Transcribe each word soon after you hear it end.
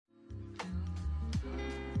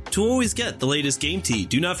To always get the latest Game Tea,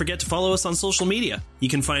 do not forget to follow us on social media. You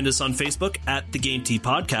can find us on Facebook at The Game Tea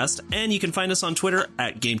Podcast, and you can find us on Twitter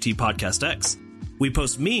at Game Tea Podcast X. We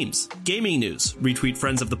post memes, gaming news, retweet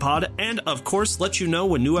friends of the pod, and of course let you know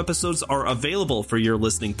when new episodes are available for your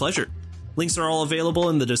listening pleasure. Links are all available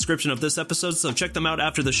in the description of this episode, so check them out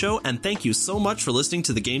after the show, and thank you so much for listening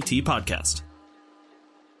to the Game Tea Podcast.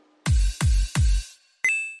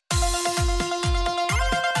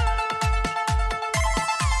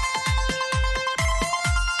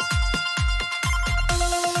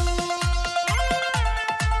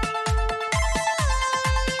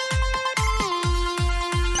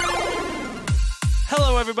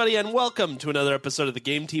 Everybody, and welcome to another episode of the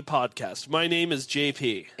Game Tea Podcast. My name is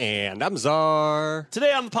JP. And I'm Czar.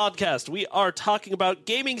 Today on the podcast, we are talking about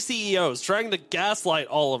gaming CEOs trying to gaslight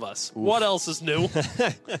all of us. Oof. What else is new?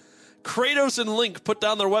 Kratos and Link put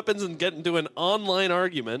down their weapons and get into an online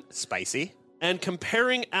argument. Spicy. And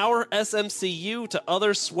comparing our SMCU to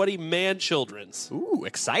other sweaty man-children's. Ooh,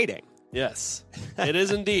 exciting. Yes, it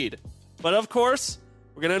is indeed. But of course,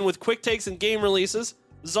 we're going to end with quick takes and game releases.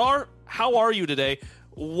 Czar, how are you today?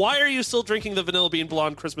 Why are you still drinking the Vanilla Bean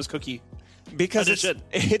Blonde Christmas cookie? Because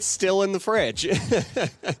it's still in the fridge.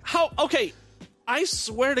 Okay, I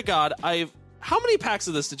swear to God, how many packs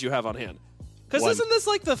of this did you have on hand? Because isn't this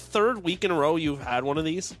like the third week in a row you've had one of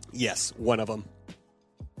these? Yes, one of them.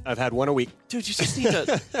 I've had one a week. Dude, you just need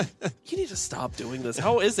to stop doing this.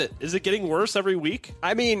 How is it? Is it getting worse every week?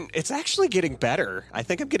 I mean, it's actually getting better. I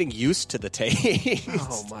think I'm getting used to the taste.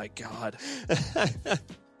 Oh my God.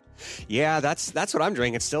 Yeah, that's what I'm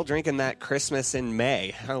drinking. Still drinking that Christmas in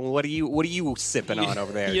May. What are you sipping on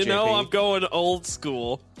over there? You JP? know, I'm going old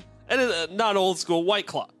school, and not old school. White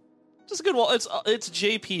Claw, just a good one. It's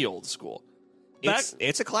JP old school.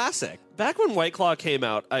 It's a classic. Back when White Claw came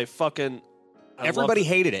out, everybody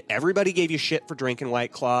hated it. Everybody gave you shit for drinking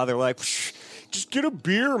White Claw. They're like, just get a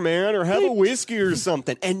beer, man, or have a whiskey or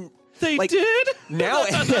something. And they did? Now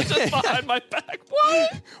that's just behind my back.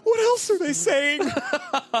 What? What else are they saying?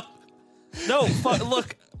 No,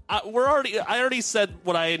 look, I already said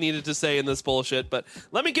what I needed to say in this bullshit, but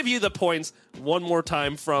let me give you the points one more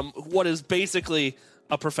time from what is basically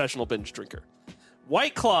a professional binge drinker.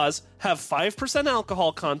 White Claws have 5%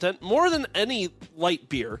 alcohol content, more than any light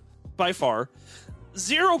beer, by far.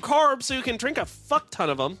 0 carbs, so you can drink a fuck ton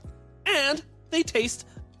of them, and they taste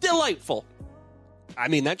delightful. I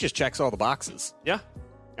mean, that just checks all the boxes. Yeah.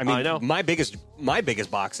 I mean, I know. my biggest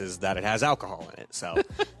box is that it has alcohol in it, so...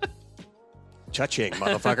 Cha-ching,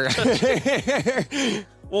 motherfucker.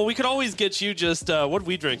 Well, we could always get you just, what did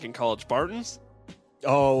we drink in college? Barton's?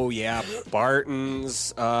 Oh, yeah,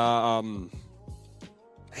 Barton's. Man,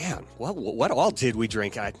 what all did we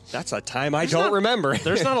drink? That's a time I don't remember.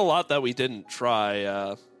 There's not a lot that we didn't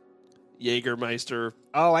try. Jägermeister.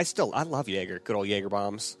 Oh, I love Jaeger. Good old Jaeger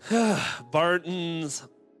bombs. Barton's.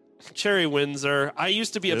 Cherry Windsor. I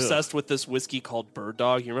used to be obsessed with this whiskey called Bird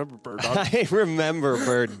Dog. You remember Bird Dog? I remember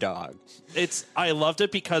Bird Dog. I loved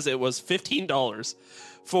it because it was $15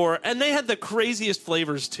 and they had the craziest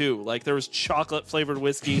flavors too. Like there was chocolate flavored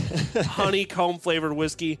whiskey, honeycomb flavored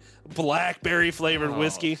whiskey, blackberry flavored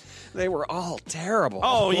whiskey. They were all terrible.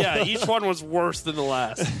 Oh yeah, each one was worse than the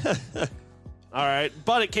last. All right,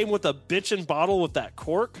 but it came with a bitchin' bottle with that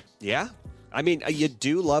cork. Yeah. I mean, you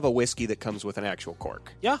do love a whiskey that comes with an actual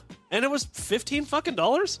cork. Yeah, and it was $15 fucking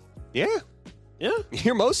dollars. Yeah. Yeah.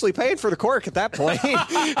 You're mostly paying for the cork at that point.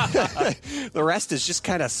 The rest is just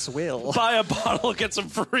kind of swill. Buy a bottle, get some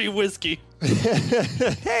free whiskey.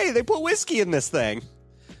 Hey, they put whiskey in this thing.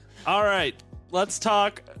 All right, let's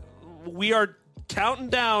talk. We are counting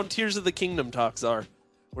down Tears of the Kingdom talks are.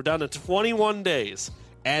 We're down to 21 days.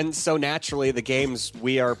 And so naturally, the games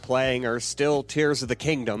we are playing are still Tears of the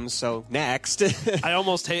Kingdom. So next, I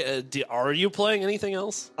almost hate. Are you playing anything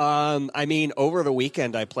else? I mean, over the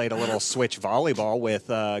weekend, I played a little Switch volleyball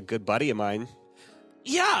with a good buddy of mine.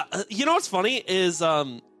 Yeah, you know what's funny is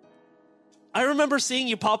I remember seeing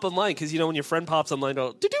you pop online because when your friend pops online,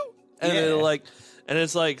 go doo doo, and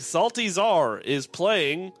it's like Salty Czar is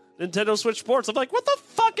playing Nintendo Switch Sports. I'm like, what the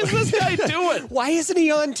fuck is this guy doing? Why isn't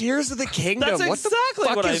he on Tears of the Kingdom? That's exactly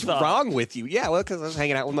what I thought. Is wrong with you? Yeah, well, because I was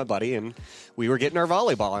hanging out with my buddy, and we were getting our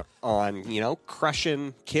volleyball on,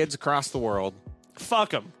 crushing kids across the world.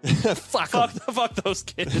 Fuck them. Fuck those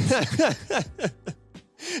kids.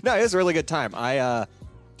 No, it was a really good time. I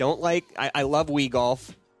love Wii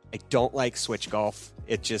Golf. I don't like Switch Golf.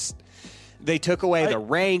 It just... They took away the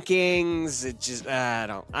rankings. It just... I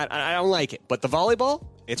don't like it. But the volleyball...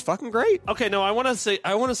 It's fucking great. Okay, no, I want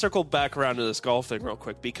to circle back around to this golf thing real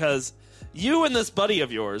quick because you and this buddy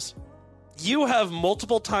of yours, you have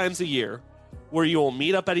multiple times a year where you will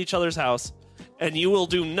meet up at each other's house and you will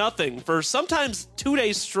do nothing for sometimes 2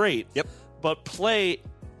 days straight. Yep. But play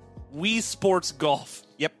Wii Sports Golf.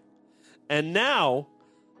 Yep. And now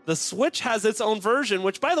the Switch has its own version,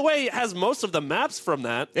 which, by the way, has most of the maps from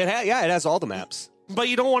that. It has all the maps. But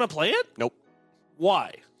you don't want to play it? Nope.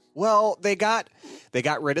 Why? Well, they got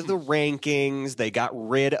rid of the rankings. They got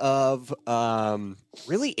rid of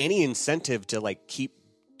really any incentive to like keep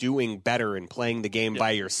doing better and playing the game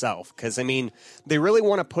by yourself. Because I mean, they really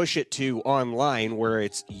want to push it to online where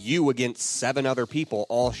it's you against 7 other people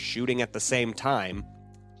all shooting at the same time.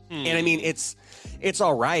 And I mean, it's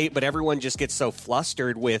all right, but everyone just gets so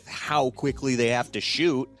flustered with how quickly they have to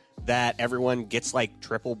shoot that everyone gets like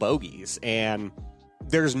triple bogeys, and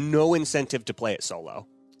there's no incentive to play it solo.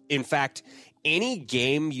 In fact, any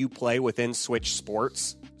game you play within Switch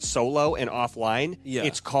Sports, solo and offline,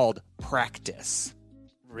 it's called practice.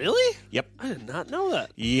 Really? Yep. I did not know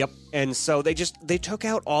that. Yep. And so they took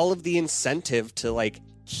out all of the incentive to like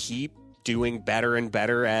keep doing better and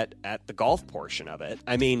better at the golf portion of it.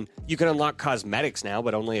 I mean, you can unlock cosmetics now,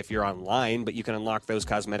 but only if you're online, but you can unlock those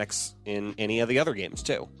cosmetics in any of the other games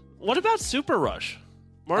too. What about Super Rush?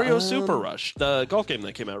 Mario Super Rush, the golf game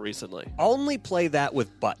that came out recently. Only play that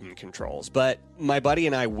with button controls, but my buddy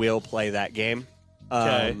and I will play that game.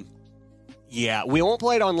 Okay. Yeah, we won't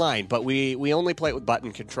play it online, but we only play it with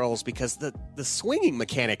button controls because the swinging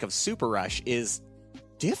mechanic of Super Rush is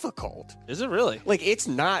difficult. Is it really? Like, it's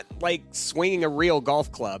not like swinging a real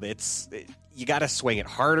golf club. You got to swing it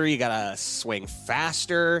harder. You got to swing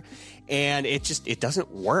faster. And it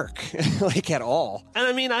doesn't work like at all. And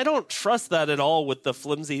I mean, I don't trust that at all with the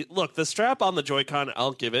flimsy. Look, the strap on the Joy-Con,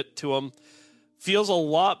 I'll give it to them, feels a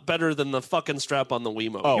lot better than the fucking strap on the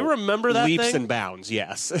Wiimote. Oh, you remember that leaps thing? and bounds,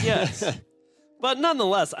 yes. Yes. But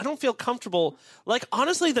nonetheless, I don't feel comfortable. Like,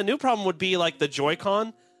 honestly, the new problem would be like the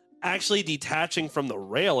Joy-Con actually detaching from the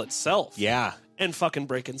rail itself. Yeah. And fucking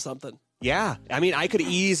breaking something. Yeah. I mean, I could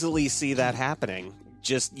easily see that happening.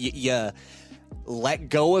 Just you let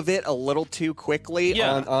go of it a little too quickly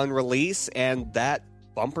on release, and that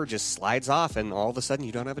bumper just slides off, and all of a sudden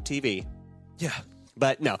you don't have a TV. Yeah.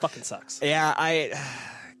 But no. Fucking sucks. Yeah,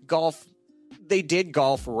 golf, they did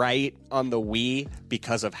golf right on the Wii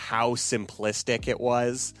because of how simplistic it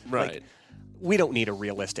was. Right. Like, we don't need a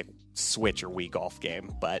realistic Switch or Wii golf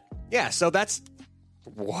game. But yeah, so that's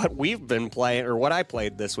what we've been playing, or what I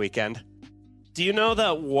played this weekend. Do you know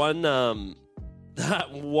that one,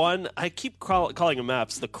 I keep calling them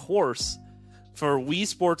maps, the course for Wii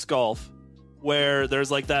Sports Golf, where there's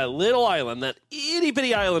like that little island, that itty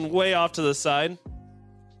bitty island way off to the side?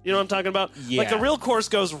 You know what I'm talking about? Yeah. Like the real course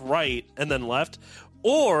goes right and then left,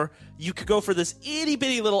 or you could go for this itty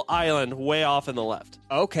bitty little island way off in the left.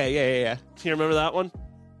 Okay, yeah. Do you remember that one?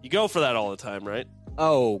 You go for that all the time, right?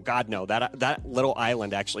 Oh, God, no. That little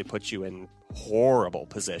island actually puts you in horrible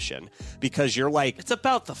position because you're like... It's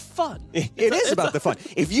about the fun. It is about the fun.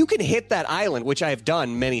 If you can hit that island, which I've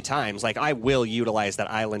done many times, like I will utilize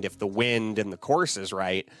that island if the wind and the course is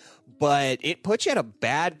right, but it puts you in a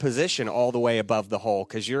bad position all the way above the hole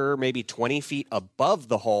because you're maybe 20 feet above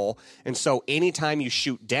the hole, and so anytime you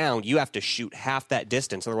shoot down, you have to shoot half that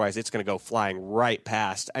distance, otherwise it's going to go flying right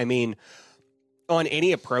past. I mean... On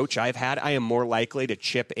any approach I've had, I am more likely to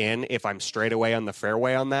chip in if I'm straight away on the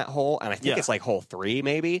fairway on that hole, and I think it's like hole 3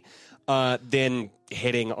 maybe, than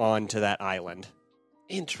hitting onto that island.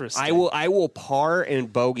 Interesting. I will par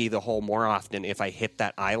and bogey the hole more often if I hit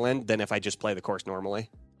that island than if I just play the course normally.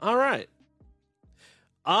 All right.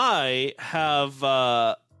 I have,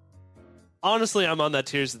 honestly, I'm on that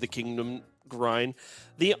Tears of the Kingdom grind.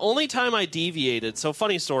 The only time I deviated, so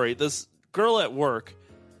funny story, this girl at work,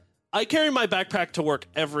 I carry my backpack to work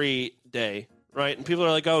every day, right? And people are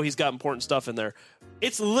like, oh, he's got important stuff in there.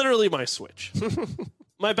 It's literally my Switch.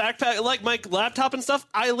 My backpack, like my laptop and stuff,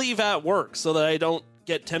 I leave at work so that I don't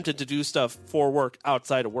get tempted to do stuff for work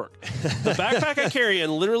outside of work. The backpack I carry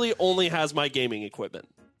and literally only has my gaming equipment.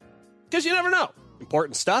 Because you never know.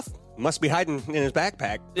 Important stuff must be hiding in his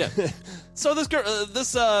backpack. Yeah. So this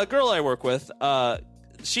girl I work with,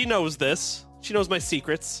 she knows this. She knows my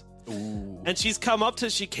secrets. Ooh. And she came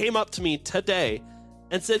up to me today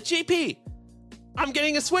and said, JP, I'm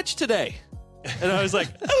getting a Switch today. And I was like,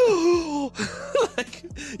 ooh, like,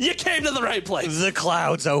 you came to the right place. The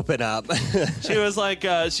clouds open up. She was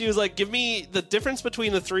like, give me the difference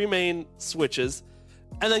between the 3 main Switches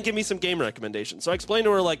and then give me some game recommendations. So I explained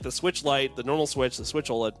to her like the Switch Lite, the normal Switch, the Switch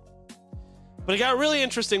OLED. But it got really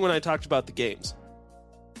interesting when I talked about the games.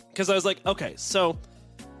 Because I was like, okay, so...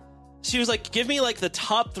 She was like, give me like the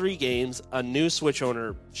top 3 games a new Switch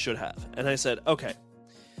owner should have. And I said, okay.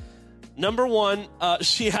 Number one,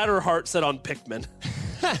 she had her heart set on Pikmin.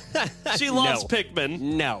 She loves Pikmin.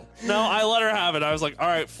 No. No, I let her have it. I was like, all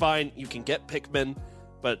right, fine, you can get Pikmin,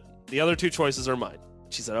 but the other two choices are mine.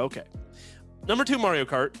 She said, okay. Number 2, Mario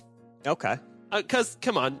Kart. Okay. Because,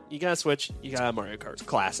 come on, you got to Switch, you got to have Mario Kart.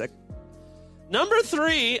 Classic. Number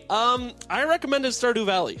 3, I recommended Stardew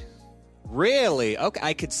Valley. Really? Okay,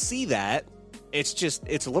 I could see that.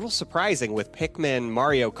 It's a little surprising with Pikmin,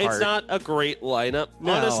 Mario Kart. It's not a great lineup.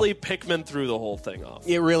 No. Honestly, Pikmin threw the whole thing off.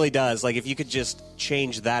 It really does. Like, if you could just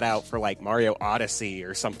change that out for, like, Mario Odyssey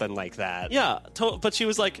or something like that. Yeah, but she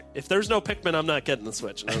was like, if there's no Pikmin, I'm not getting the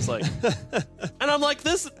Switch. And I was like, and I'm like,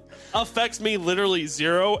 this affects me literally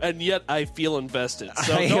 0, and yet I feel invested.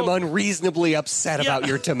 So I am unreasonably upset about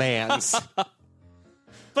your demands.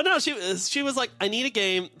 But no, she was like, I need a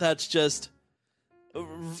game that's just,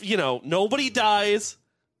 nobody dies.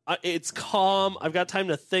 It's calm. I've got time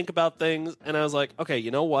to think about things. And I was like, okay,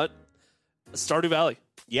 you know what? Stardew Valley.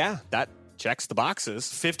 Yeah, that checks the boxes.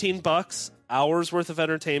 $15, hours worth of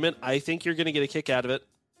entertainment. I think you're going to get a kick out of it.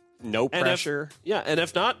 No pressure. And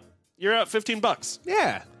if not, you're out $15.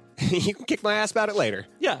 Yeah. You can kick my ass about it later.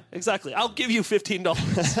 Yeah, exactly. I'll give you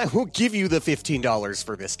 $15. I will give you the $15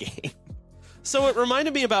 for this game. So it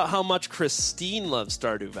reminded me about how much Christine loves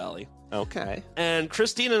Stardew Valley. Okay. And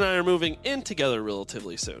Christine and I are moving in together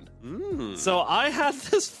relatively soon. So I had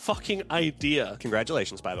this fucking idea.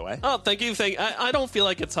 Congratulations, by the way. Oh, thank you. I don't feel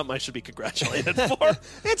like it's something I should be congratulated for.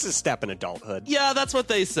 It's a step in adulthood. Yeah, that's what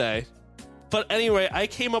they say. But anyway, I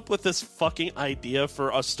came up with this fucking idea for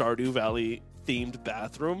a Stardew Valley themed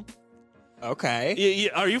bathroom.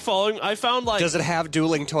 Okay. Are you following? I found like... Does it have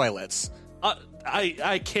dueling toilets?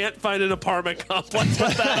 I can't find an apartment complex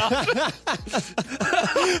with that option.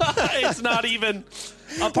 It's not even...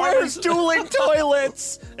 Where's dueling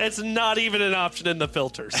toilets? It's not even an option in the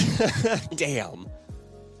filters. Damn.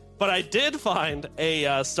 But I did find a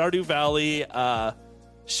Stardew Valley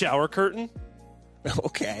shower curtain.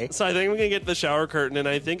 Okay. So I think I'm going to get the shower curtain, and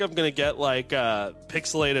I think I'm going to get like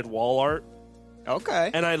pixelated wall art. Okay.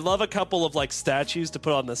 And I love a couple of like statues to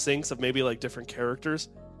put on the sinks of maybe like different characters.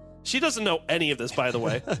 She doesn't know any of this, by the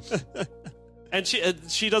way. And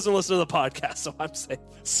she doesn't listen to the podcast, so I'm safe.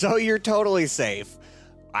 So you're totally safe.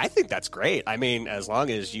 I think that's great. I mean, as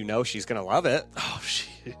long as you know she's going to love it. Oh,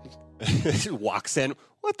 shit. She walks in.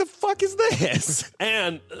 What the fuck is this?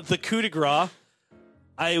 And the coup de grace,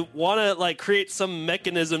 I want to like create some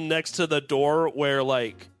mechanism next to the door where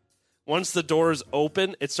like once the door is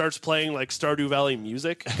open, it starts playing like Stardew Valley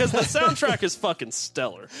music because the soundtrack is fucking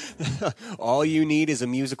stellar. All you need is a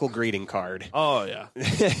musical greeting card. Oh, yeah.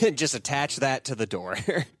 Just attach that to the door.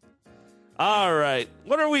 All right.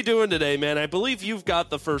 What are we doing today, man? I believe you've got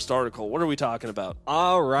the first article. What are we talking about?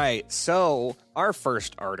 All right. So our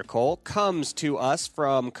first article comes to us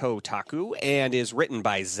from Kotaku and is written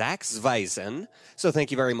by Zach Zweisen. So thank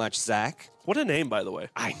you very much, Zach. What a name, by the way.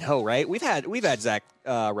 I know, right? We've had Zach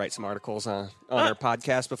write some articles on our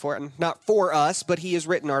podcast before. And not for us, but he has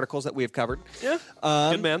written articles that we have covered. Yeah.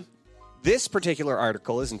 Good man. This particular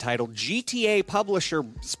article is entitled GTA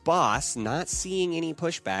Publisher's Boss Not Seeing Any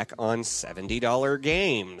Pushback on $70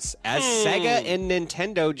 Games. As Sega and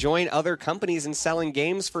Nintendo join other companies in selling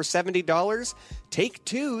games for $70,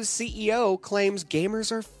 Take-Two's CEO claims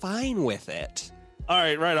gamers are fine with it. All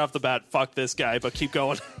right off the bat, fuck this guy, but keep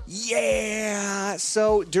going. Yeah.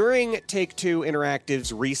 So during Take-Two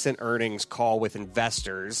Interactive's recent earnings call with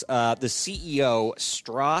investors, the CEO,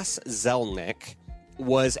 Strauss Zelnick,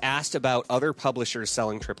 was asked about other publishers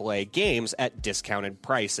selling AAA games at discounted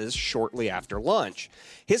prices shortly after launch.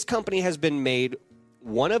 His company has been made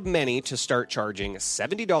one of many to start charging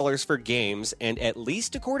 $70 for games, and at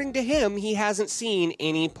least according to him, he hasn't seen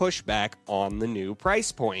any pushback on the new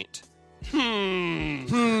price point. I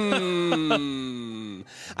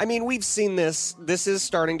mean, we've seen this. This is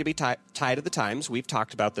starting to be tied to the times. We've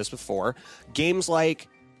talked about this before. Games like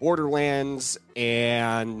Borderlands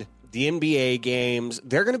and the NBA games,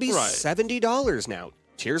 they're going to be $70 now.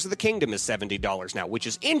 Tears of the Kingdom is $70 now, which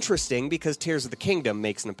is interesting because Tears of the Kingdom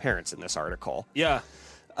makes an appearance in this article. Yeah.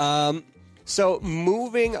 So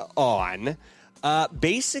moving on,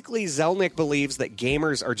 basically Zelnick believes that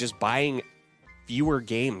gamers are just buying fewer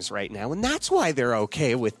games right now, and that's why they're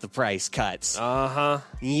okay with the price cuts. Uh-huh.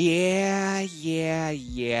 Yeah.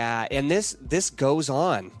 And this goes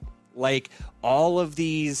on. Like, all of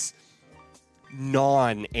these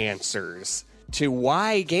non-answers to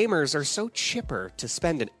why gamers are so chipper to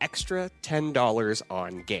spend an extra $10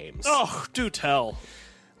 on games. Oh, do tell.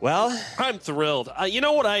 Well, I'm thrilled. You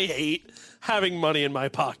know what I hate? Having money in my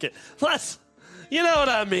pocket. You know what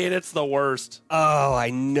I mean? It's the worst. oh,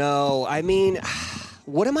 I know. I mean,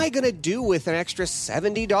 what am I going to do with an extra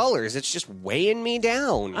 $70? It's just weighing me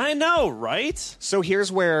down. I know, right? So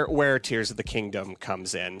here's where Tears of the Kingdom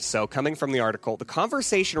comes in. So coming from the article, the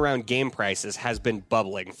conversation around game prices has been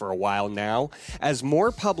bubbling for a while now as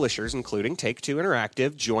more publishers, including Take-Two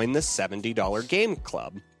Interactive, join the $70 game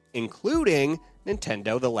club, including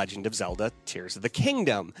Nintendo, The Legend of Zelda, Tears of the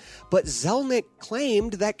Kingdom. But Zelnick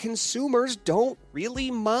claimed that consumers don't really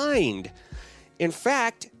mind. In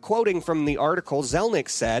fact, quoting from the article, Zelnick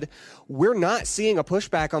said, "We're not seeing a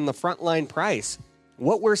pushback on the frontline price.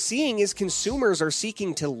 What we're seeing is consumers are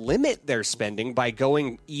seeking to limit their spending by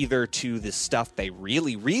going either to the stuff they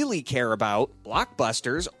really, really care about,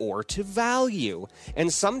 blockbusters, or to value.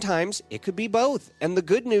 And sometimes it could be both. And the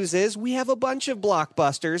good news is we have a bunch of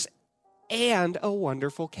blockbusters and a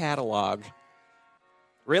wonderful catalog."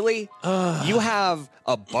 Really? You have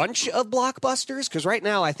a bunch of blockbusters? Because right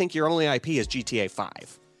now, I think your only IP is GTA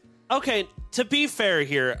 5. Okay, to be fair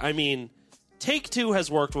here, I mean, Take-Two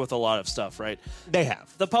has worked with a lot of stuff, right? They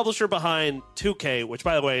have. The publisher behind 2K, which,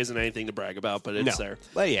 by the way, isn't anything to brag about, but it's there.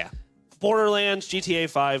 But yeah. Borderlands, GTA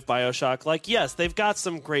 5, Bioshock. Like, yes, they've got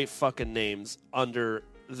some great fucking names under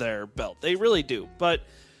their belt. They really do. But,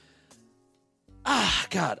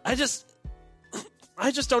 God, I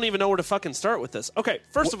just don't even know where to fucking start with this. Okay,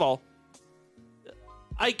 first of all,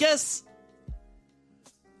 I guess,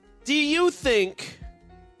 do you think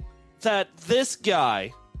that this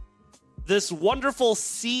guy, this wonderful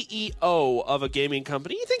CEO of a gaming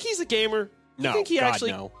company, you think he's a gamer? No, you think he God,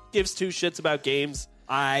 actually no. gives two shits about games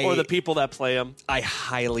or the people that play them? I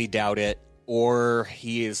highly doubt it. Or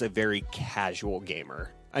he is a very casual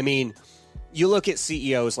gamer. I mean, you look at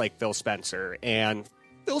CEOs like Phil Spencer, and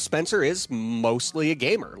Phil Spencer is mostly a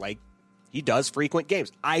gamer. Like, he does frequent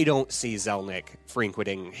games. I don't see Zelnick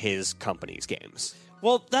frequenting his company's games.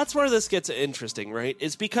 Well, that's where this gets interesting, right?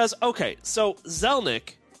 Is because, okay, so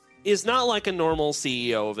Zelnick is not like a normal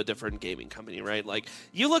CEO of a different gaming company, right? Like,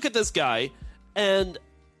 you look at this guy, and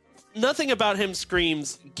nothing about him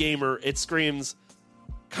screams gamer. It screams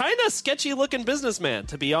kind of sketchy-looking businessman,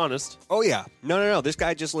 to be honest. Oh, yeah. No. This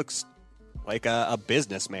guy just looks like a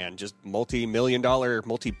businessman, just multi-billion dollar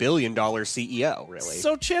CEO, really.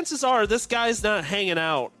 So chances are this guy's not hanging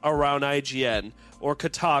out around IGN or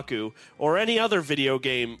Kotaku or any other video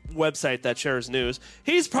game website that shares news.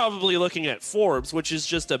 He's probably looking at Forbes, which is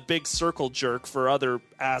just a big circle jerk for other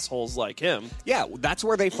assholes like him. Yeah, that's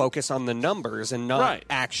where they focus on the numbers and not Right.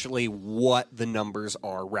 actually what the numbers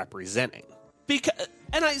are representing.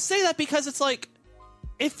 And I say that because it's like,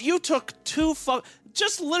 if you took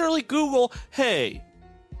just literally Google, hey,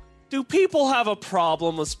 do people have a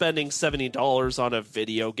problem with spending $70 on a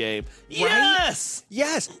video game? Right? Yes!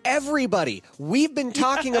 Yes, everybody. We've been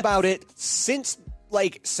talking about it since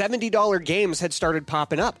like $70 games had started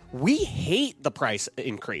popping up. We hate the price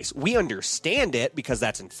increase. We understand it because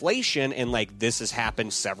that's inflation, and like this has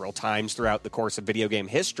happened several times throughout the course of video game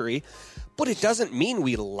history, but it doesn't mean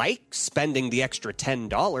we like spending the extra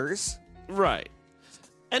 $10. Right.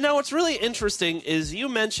 And now what's really interesting is you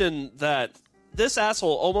mentioned that this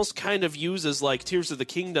asshole almost kind of uses like Tears of the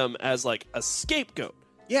Kingdom as like a scapegoat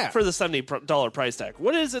for the $70 price tag.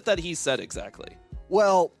 What is it that he said exactly?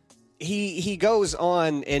 Well, he goes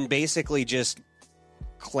on and basically just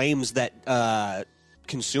claims that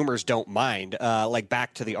consumers don't mind. Like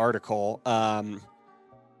back to the article,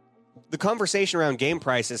 the conversation around game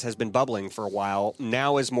prices has been bubbling for a while.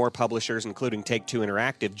 Now as more publishers, including Take-Two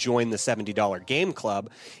Interactive, join the $70 game club,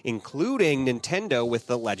 including Nintendo with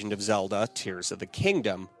The Legend of Zelda, Tears of the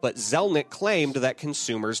Kingdom. But Zelnick claimed that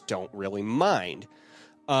consumers don't really mind.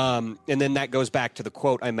 And then that goes back to the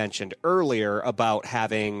quote I mentioned earlier about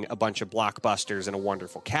having a bunch of blockbusters and a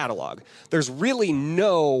wonderful catalog. There's really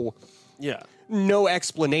no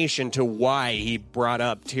explanation to why he brought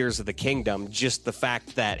up Tears of the Kingdom, just the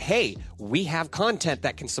fact that, hey, we have content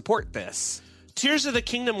that can support this. Tears of the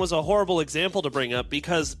Kingdom was a horrible example to bring up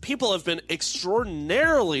because people have been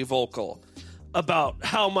extraordinarily vocal about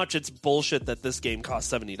how much it's bullshit that this game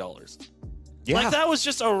costs $70. Yeah. Like, that was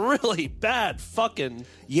just a really bad fucking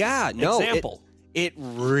example. It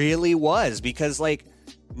really was, because, like,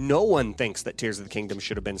 no one thinks that Tears of the Kingdom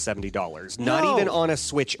should have been $70. Not even on a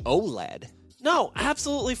Switch OLED. No,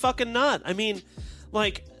 absolutely fucking not. I mean,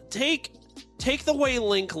 like, take the way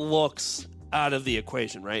Link looks out of the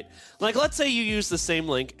equation, right? Like, let's say you use the same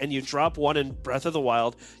Link and you drop one in Breath of the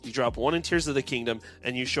Wild, you drop one in Tears of the Kingdom,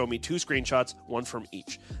 and you show me two screenshots, one from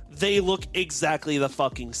each. They look exactly the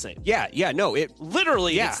fucking same.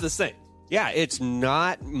 It's the same. Yeah, it's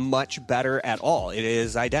not much better at all. It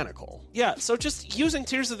is identical. Yeah, so just using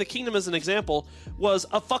Tears of the Kingdom as an example was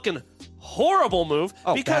a fucking horrible move.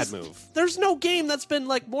 Oh, because bad move. There's no game that's been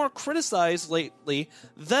like more criticized lately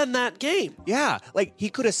than that game. Yeah, like he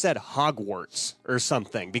could have said Hogwarts or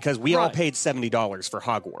something because we all Right. paid $70 for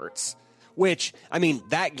Hogwarts. Which, I mean,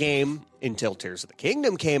 that game, until Tears of the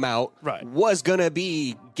Kingdom came out, Right. was going to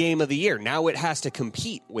be Game of the Year. Now it has to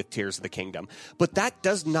compete with Tears of the Kingdom. But that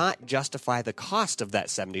does not justify the cost of that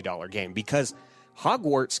 $70 game because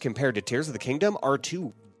Hogwarts compared to Tears of the Kingdom are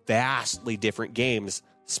two vastly different games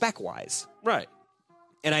spec-wise. Right.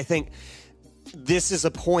 And I think this is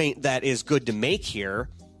a point that is good to make here.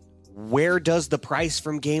 Where does the price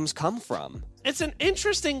from games come from? It's an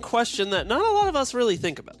interesting question that not a lot of us really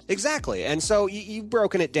think about. Exactly. And so you've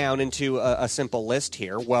broken it down into a simple list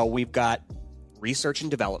here. Well, we've got research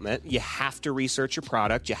and development. You have to research your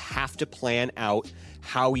product. You have to plan out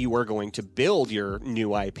how you are going to build your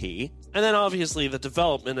new IP. And then obviously the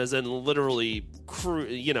development is in literally,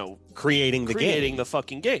 Creating the game. the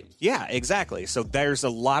fucking game. Yeah, exactly. So there's a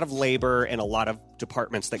lot of labor and a lot of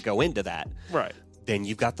departments that go into that. Right. Then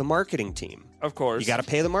you've got the marketing team. Of course. You got to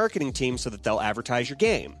pay the marketing team so that they'll advertise your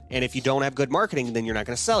game. And if you don't have good marketing, then you're not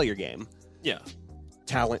going to sell your game. Yeah.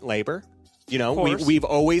 Talent labor. You know, Of course. we've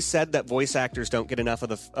always said that voice actors don't get enough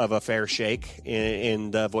of a fair shake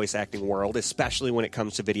in the voice acting world, especially when it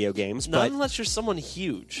comes to video games. Not But unless you're someone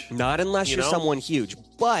huge. not unless You you're know? someone huge.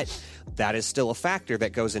 But that is still a factor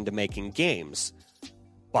that goes into making games.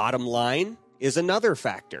 Bottom line is another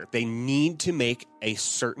factor. They need to make a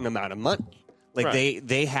certain amount of money. Like Right.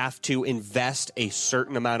 they have to invest a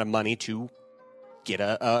certain amount of money to get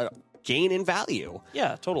a gain in value.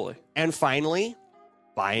 Yeah, totally. And finally,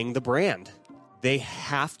 buying the brand. They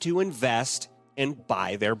have to invest and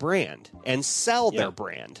buy their brand and sell Yeah. their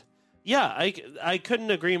brand. Yeah, I couldn't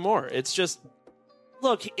agree more. It's just,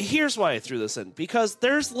 look, here's why I threw this in. Because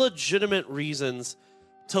there's legitimate reasons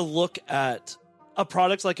to look at a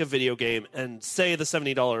product like a video game and say the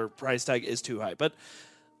 $70 price tag is too high. But,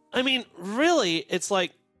 I mean, really, it's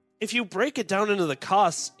like, if you break it down into the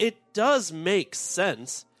costs, it does make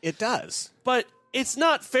sense. It does. But it's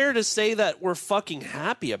not fair to say that we're fucking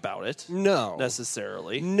happy about it. No.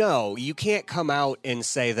 Necessarily. No, you can't come out and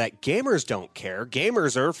say that gamers don't care.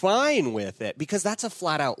 Gamers are fine with it because that's a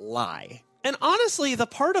flat out lie. And honestly, the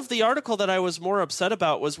part of the article that I was more upset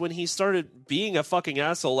about was when he started being a fucking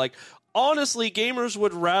asshole. Like, honestly, gamers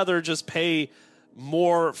would rather just pay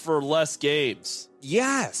more for less games.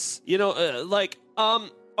 Yes. You know,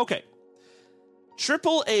 okay.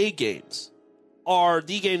 AAA games are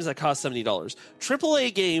the games that cost $70.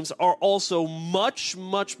 AAA games are also much,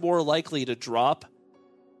 much more likely to drop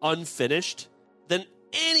unfinished than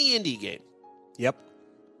any indie game. Yep.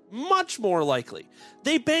 Much more likely.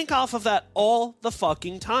 They bank off of that all the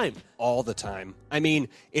fucking time. All the time. I mean,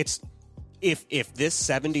 it's if this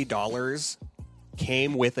 $70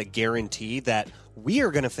 came with a guarantee that we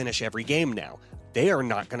are going to finish every game now. They are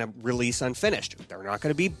not going to release unfinished. There are not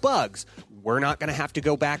going to be bugs. We're not going to have to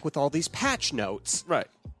go back with all these patch notes. Right.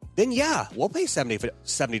 Then yeah, we'll pay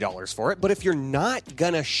 $70 for it. But if you're not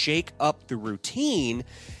going to shake up the routine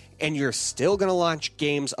and you're still going to launch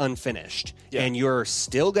games unfinished Yeah. and you're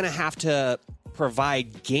still going to have to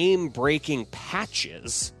provide game-breaking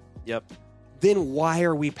patches, Yep. then why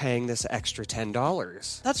are we paying this extra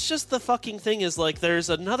 $10? That's just the fucking thing is like there's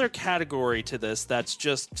another category to this that's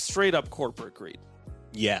just straight up corporate greed.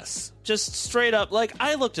 Yes. Just straight up, like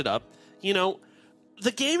I looked it up, you know,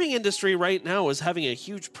 the gaming industry right now is having a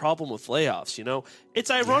huge problem with layoffs, you know?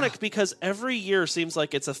 It's ironic because every year seems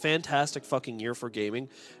like it's a fantastic fucking year for gaming.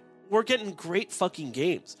 We're getting great fucking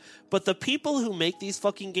games. But the people who make these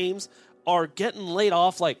fucking games are getting laid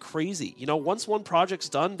off like crazy. You know, once one project's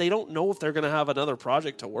done, they don't know if they're going to have another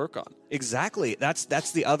project to work on. Exactly. That's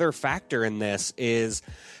the other factor in this is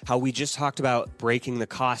how we just talked about breaking the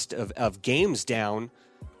cost of games down.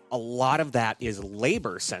 A lot of that is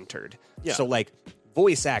labor centered. Yeah. So like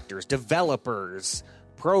voice actors, developers,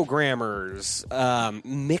 programmers,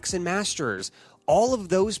 mix and masterers, all of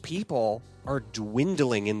those people are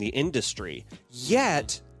dwindling in the industry.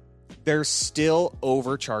 Yet they're still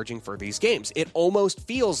overcharging for these games. It almost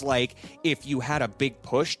feels like if you had a big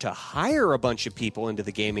push to hire a bunch of people into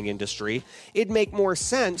the gaming industry, it'd make more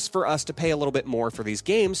sense for us to pay a little bit more for these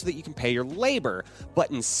games so that you can pay your labor. But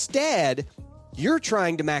instead, you're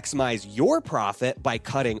trying to maximize your profit by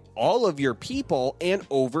cutting all of your people and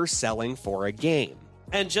overselling for a game.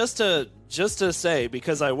 And just to say,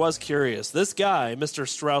 because I was curious, this guy, Mr.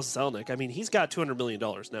 Strauss Zelnick, I mean, he's got $200 million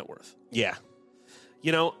net worth. Yeah.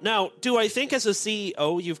 You know, now, do I think as a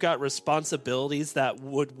CEO you've got responsibilities that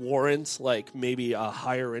would warrant, like, maybe a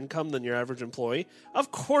higher income than your average employee?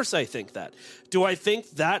 Of course I think that. Do I think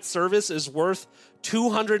that service is worth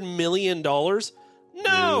 $200 million? No.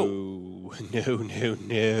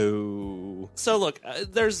 No. So, look,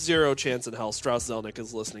 there's zero chance in hell Strauss Zelnick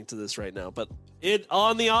is listening to this right now, but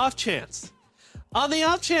on the off chance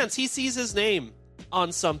he sees his name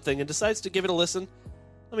on something and decides to give it a listen,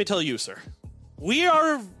 let me tell you, sir, we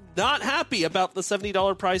are not happy about the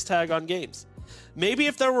 $70 price tag on games. Maybe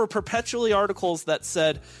if there were perpetually articles that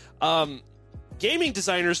said, gaming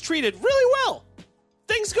designers treated really well,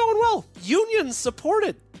 things going well, unions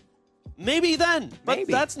supported, maybe then. But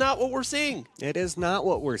Maybe. That's not what we're seeing. It is not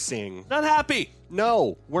what we're seeing. Not happy.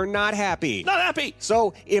 No, we're not happy. Not happy.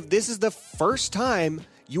 So if this is the first time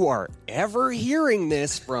you are ever hearing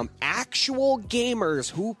this from actual gamers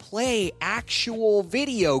who play actual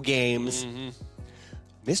video games,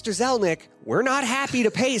 Mr. Zelnick, we're not happy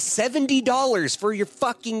to pay $70 for your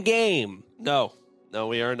fucking game. No,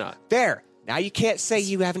 we are not. There. Now you can't say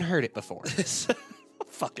you haven't heard it before.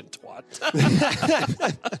 Fucking twat.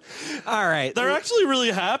 All right. They're actually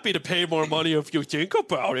really happy to pay more money if you think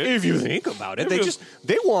about it. If you think about it,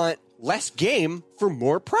 they want less game for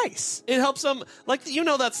more price. It helps them, like, you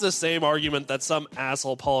know, that's the same argument that some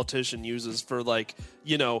asshole politician uses for, like,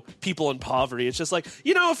 you know, people in poverty. It's just like,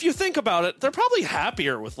 you know, if you think about it, they're probably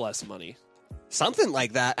happier with less money. Something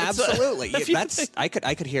like that. Absolutely. I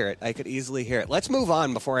could hear it. I could easily hear it. Let's move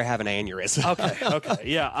on before I have an aneurysm. Okay.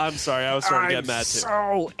 Yeah, I'm sorry. I was starting to get mad too.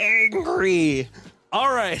 So angry.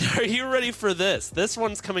 All right. Are you ready for this? This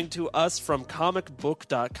one's coming to us from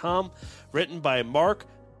comicbook.com, written by Mark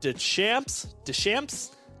Deschamps?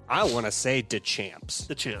 I want to say Deschamps.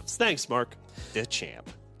 Deschamps. Thanks, Mark. Dechamp.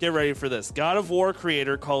 Get ready for this. God of War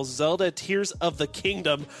creator calls Zelda Tears of the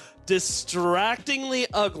Kingdom distractingly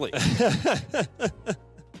ugly.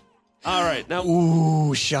 All right. Now,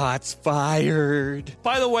 ooh, shots fired.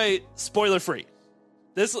 by the way, spoiler free.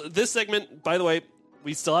 This segment, by the way,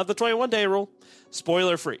 we still have the 21-day rule.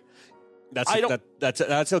 Spoiler free. That's a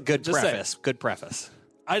good Just preface. saying. Good preface.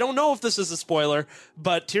 I don't know if this is a spoiler,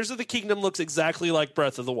 but Tears of the Kingdom looks exactly like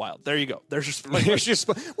Breath of the Wild. There you go. There's your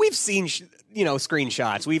spoiler. We've seen,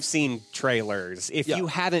 screenshots. We've seen trailers. If you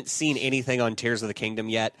haven't seen anything on Tears of the Kingdom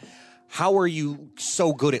yet, how are you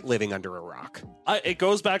so good at living under a rock? It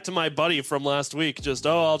goes back to my buddy from last week.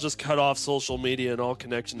 I'll just cut off social media and all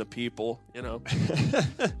connection to people. You know,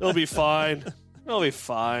 it'll be fine. It'll be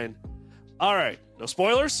fine. All right. No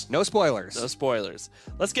spoilers? No spoilers. No spoilers.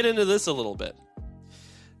 Let's get into this a little bit.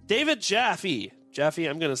 David Jaffe,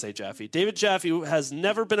 I'm going to say Jaffe. David Jaffe has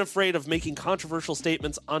never been afraid of making controversial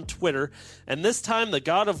statements on Twitter, and this time the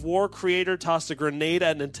God of War creator tossed a grenade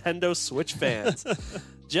at Nintendo Switch fans.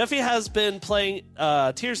 Jaffe has been playing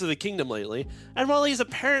Tears of the Kingdom lately, and while he's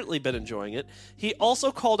apparently been enjoying it, he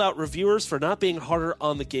also called out reviewers for not being harder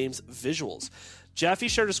on the game's visuals. Jaffe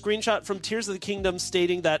shared a screenshot from Tears of the Kingdom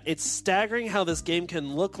stating that it's staggering how this game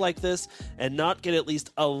can look like this and not get at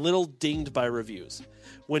least a little dinged by reviews.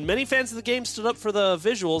 When many fans of the game stood up for the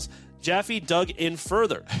visuals, Jaffe dug in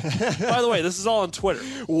further. By the way, this is all on Twitter.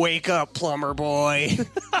 Wake up, plumber boy.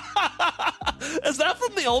 Is that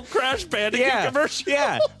from the old Crash Bandicoot commercial?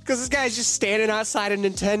 Yeah, because this guy's just standing outside of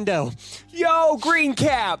Nintendo. Yo, green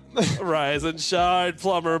cap. Rise and shine,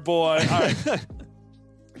 plumber boy. All right.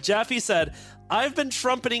 Jaffe said, I've been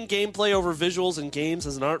trumpeting gameplay over visuals in games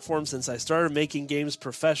as an art form since I started making games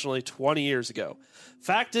professionally 20 years ago.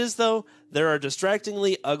 Fact is, though, there are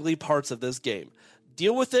distractingly ugly parts of this game.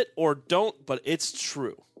 Deal with it or don't, but it's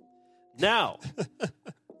true. Now,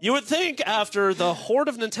 you would think after the horde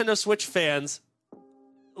of Nintendo Switch fans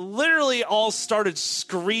literally all started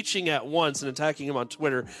screeching at once and attacking him on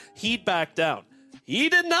Twitter, he'd back down. He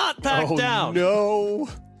did not back down. No,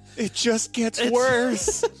 it just gets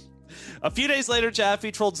worse. A few days later,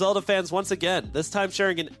 Jaffe trolled Zelda fans once again, this time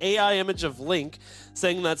sharing an AI image of Link,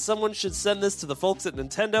 saying that someone should send this to the folks at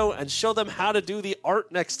Nintendo and show them how to do the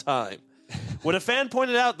art next time. When a fan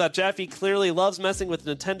pointed out that Jaffe clearly loves messing with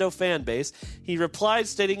the Nintendo fan base, he replied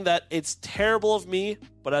stating that it's terrible of me,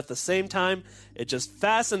 but at the same time, it just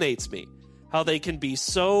fascinates me how they can be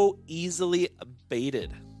so easily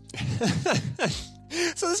baited.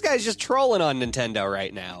 So this guy's just trolling on Nintendo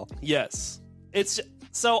right now. Yes.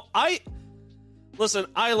 Listen,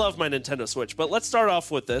 I love my Nintendo Switch, but let's start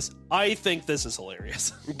off with this. I think this is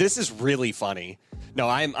hilarious. This is really funny. No,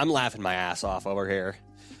 I'm laughing my ass off over here.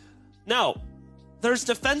 Now, there's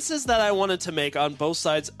defenses that I wanted to make on both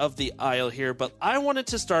sides of the aisle here, but I wanted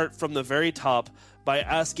to start from the very top by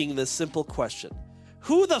asking this simple question.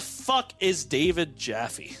 Who the fuck is David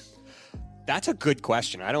Jaffe? That's a good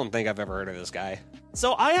question. I don't think I've ever heard of this guy.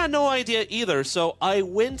 So I had no idea either. So I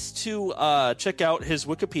went to check out his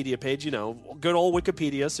Wikipedia page. You know, good old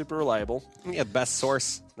Wikipedia, super reliable. Yeah, best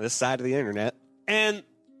source this side of the internet. And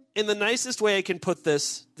in the nicest way I can put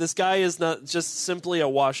this, this guy is not just simply a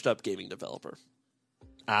washed-up gaming developer.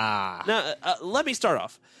 Now, let me start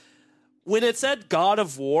off. When it said God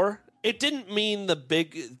of War, it didn't mean the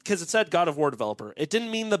big... Because it said God of War developer. It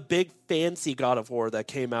didn't mean the big, fancy God of War that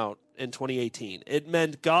came out in 2018. It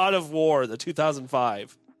meant God of War, the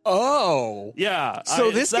 2005. Oh. Yeah.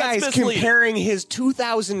 So this guy's misleading. comparing his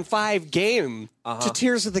 2005 game to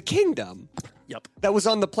Tears of the Kingdom. Yep. That was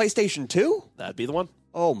on the PlayStation 2? That'd be the one.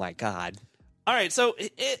 Oh, my God. All right, so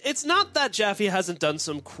it's not that Jaffe hasn't done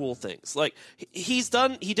some cool things. Like, he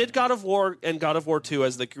did God of War and God of War 2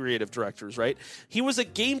 as the creative directors, right? He was a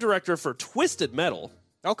game director for Twisted Metal.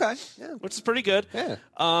 Okay. Yeah. Which is pretty good.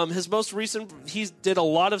 Yeah. His most recent, he did a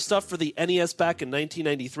lot of stuff for the NES back in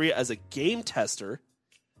 1993 as a game tester.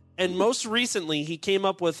 And most recently, he came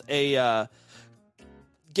up with a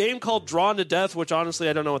game called Drawn to Death, which honestly,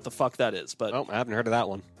 I don't know what the fuck that is. But Oh, I haven't heard of that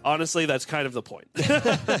one. honestly, that's kind of the point.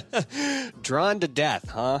 Drawn to Death,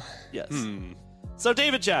 huh? Yes. So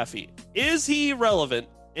David Jaffe, is he relevant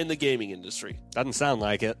in the gaming industry? Doesn't sound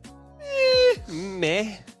like it.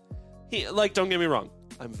 Meh. Don't get me wrong.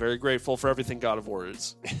 I'm very grateful for everything God of War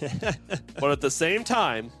is. But at the same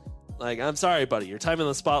time, I'm sorry, buddy, your time in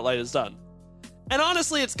the spotlight is done. And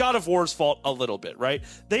honestly, it's God of War's fault a little bit, right?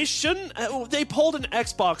 They pulled an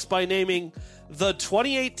Xbox by naming the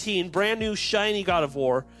 2018 brand new shiny God of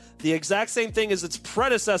War the exact same thing as its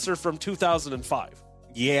predecessor from 2005.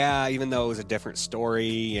 Yeah, even though it was a different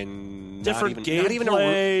story and Different not gameplay, even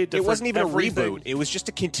it different wasn't even everything. a reboot. It was just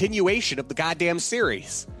a continuation of the goddamn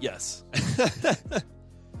series. Yes.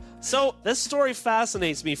 So this story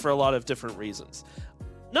fascinates me for a lot of different reasons.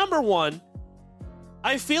 Number one,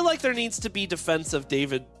 I feel like there needs to be defense of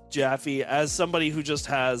David Jaffe as somebody who just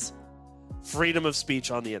has freedom of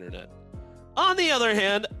speech on the internet. On the other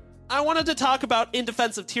hand, I wanted to talk about in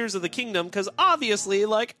defense of Tears of the Kingdom because obviously,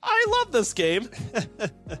 I love this game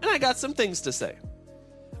and I got some things to say.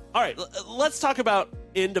 All right, let's talk about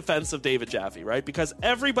in defense of David Jaffe, right? Because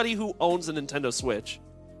everybody who owns a Nintendo Switch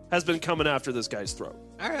has been coming after this guy's throat.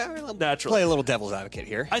 All right, Naturally. play a little devil's advocate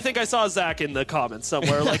here. I think I saw Zach in the comments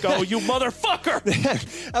somewhere, oh, you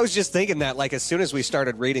motherfucker! I was just thinking that, as soon as we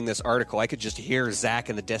started reading this article, I could just hear Zach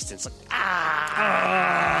in the distance,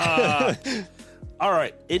 All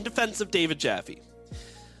right, in defense of David Jaffe.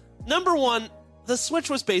 Number one, the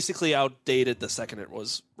Switch was basically outdated the second it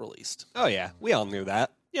was released. Oh, yeah, we all knew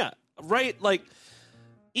that. Yeah, right?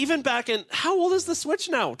 Even back in... How old is the Switch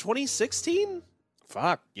now? 2016?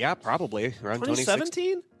 Fuck, yeah, probably. Around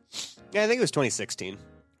 2017? Yeah, I think it was 2016.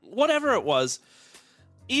 Whatever it was,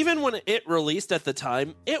 even when it released at the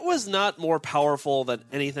time, it was not more powerful than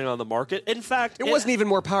anything on the market. In fact... It wasn't even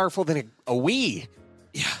more powerful than a Wii.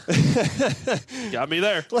 Yeah. Got me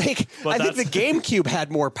there. I think the GameCube had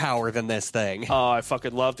more power than this thing. Oh, I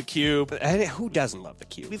fucking love the Cube. And who doesn't love the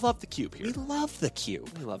Cube? We love the Cube here. We love the Cube.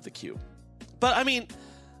 We love the Cube. But, I mean...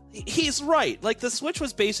 He's right. The Switch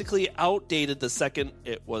was basically outdated the second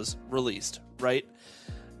it was released, right?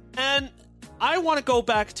 And I want to go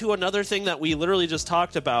back to another thing that we literally just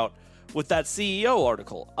talked about with that CEO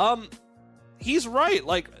article. He's right.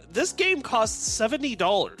 This game costs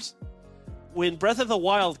 $70 when Breath of the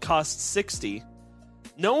Wild costs $60,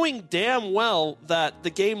 knowing damn well that the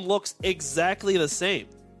game looks exactly the same.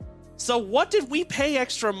 So what did we pay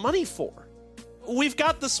extra money for? We've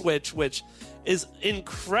got the Switch, which is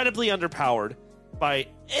incredibly underpowered by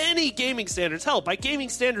any gaming standards. Hell, by gaming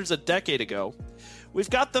standards a decade ago.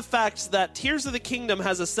 We've got the fact that Tears of the Kingdom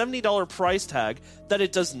has a $70 price tag that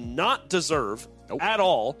it does not deserve at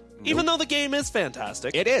all, even though the game is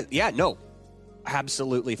fantastic. It is. Yeah, no.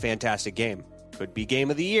 Absolutely fantastic game. Could be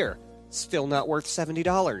game of the year. Still not worth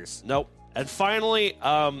 $70. Nope. And finally,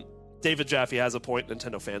 David Jaffe has a point.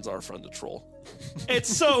 Nintendo fans are fun to troll.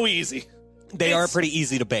 It's so easy. They are pretty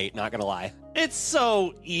easy to bait, not gonna lie. It's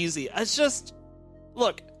so easy. It's just...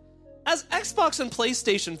 Look, as Xbox and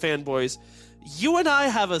PlayStation fanboys, you and I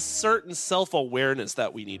have a certain self-awareness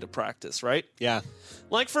that we need to practice, right? Yeah.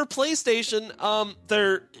 For PlayStation,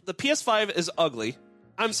 the PS5 is ugly.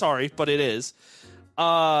 I'm sorry, but it is.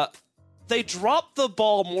 They drop the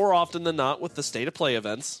ball more often than not with the State of Play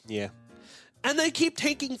events. Yeah. And they keep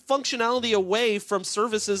taking functionality away from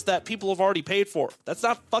services that people have already paid for. That's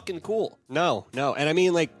not fucking cool. No. And I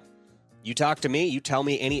mean, you talk to me, you tell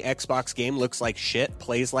me any Xbox game looks like shit,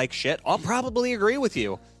 plays like shit, I'll probably agree with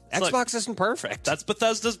you. Xbox isn't perfect. That's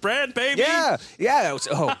Bethesda's brand, baby. Yeah.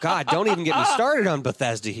 Oh, God, don't even get me started on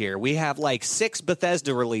Bethesda here. We have like 6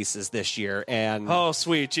 Bethesda releases this year, and Oh,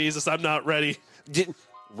 sweet Jesus, I'm not ready.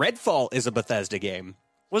 Redfall is a Bethesda game.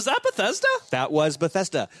 Was that Bethesda? That was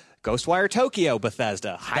Bethesda. Ghostwire Tokyo,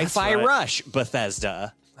 Bethesda. Hi-Fi right. Rush,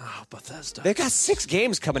 Bethesda. Oh, Bethesda. They've got 6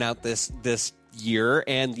 games coming out this year,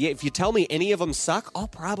 and if you tell me any of them suck, I'll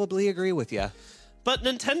probably agree with you. But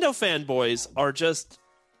Nintendo fanboys are just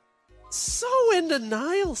so in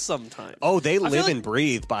denial sometimes. Oh, they I feel live like- and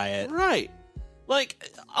breathe by it. Right.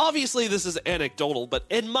 Like, obviously this is anecdotal, but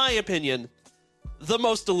in my opinion, the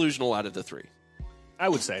most delusional out of the 3. I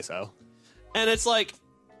would say so. And it's like,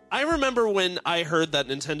 I remember when I heard that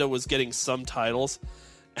Nintendo was getting some titles,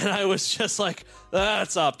 and I was just like,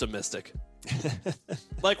 that's optimistic.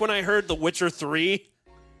 Like when I heard The Witcher 3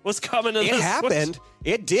 was coming to It the happened. Switch.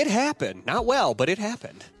 It did happen. Not well, but it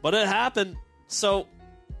happened. But it happened. So,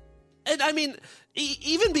 and I mean,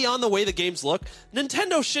 even beyond the way the games look,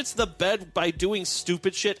 Nintendo shits the bed by doing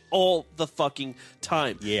stupid shit all the fucking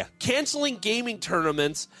time. Yeah. Canceling gaming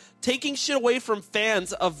tournaments, taking shit away from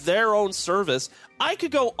fans of their own service. I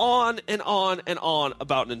could go on and on and on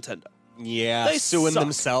about Nintendo. Yeah, They suing suck.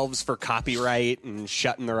 themselves for copyright and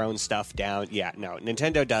shutting their own stuff down. Yeah, no,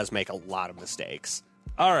 Nintendo does make a lot of mistakes.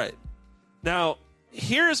 All right. Now,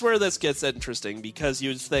 here's where this gets interesting because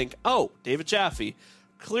you'd think, oh, David Jaffe,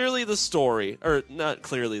 clearly the story, or not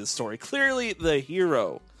clearly the story, clearly the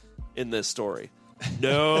hero in this story.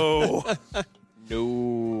 No.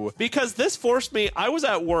 No. Because this forced me, I was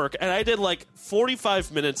at work and I did like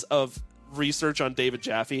 45 minutes of research on David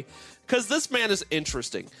Jaffe because this man is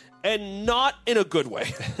interesting and not in a good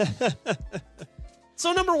way.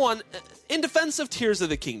 So number one, in defense of Tears of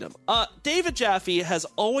the Kingdom, David Jaffe has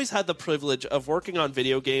always had the privilege of working on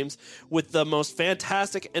video games with the most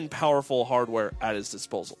fantastic and powerful hardware at his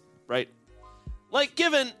disposal, right? Like,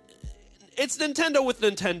 given it's Nintendo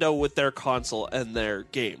with their console and their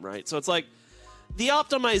game, right? So it's like the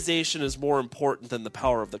optimization is more important than the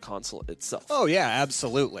power of the console itself. Oh, yeah,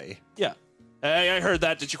 absolutely. Yeah. Hey, I heard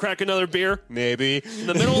that. Did you crack another beer? Maybe. In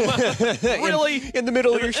the middle of my... Really? In the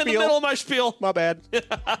middle of your In spiel? the middle of my spiel. My bad.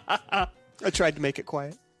 I tried to make it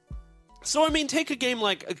quiet. So, I mean, take a game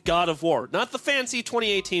like God of War. Not the fancy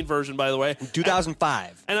 2018 version, by the way.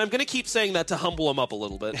 2005. And I'm going to keep saying that to humble him up a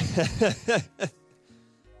little bit.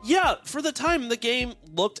 Yeah, for the time, the game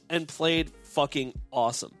looked and played fucking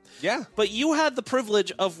awesome. Yeah. But you had the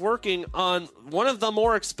privilege of working on one of the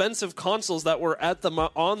more expensive consoles that were at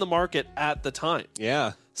on the market at the time.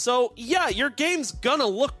 Yeah. So, yeah, your game's gonna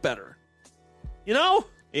look better. You know?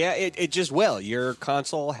 Yeah, it just will. Your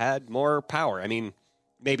console had more power. I mean,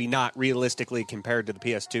 maybe not realistically compared to the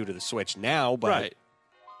PS2 to the Switch now, but Right.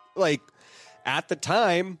 like at the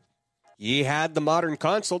time, you had the modern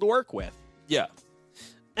console to work with. Yeah.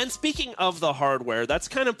 And speaking of the hardware, that's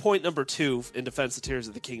kind of point number 2 in defense of Tears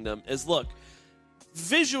of the Kingdom is, look,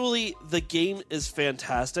 visually, the game is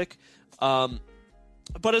fantastic. But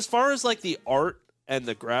as far as like the art and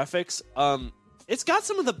the graphics, it's got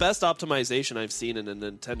some of the best optimization I've seen in a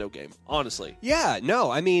Nintendo game, honestly. Yeah, no,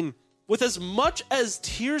 I mean, With as much as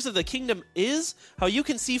Tears of the Kingdom is, how you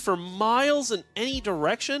can see for miles in any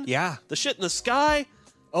direction, yeah. the shit in the sky.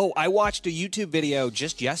 Oh, I watched a YouTube video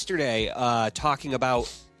just yesterday talking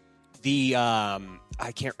about the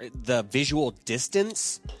the visual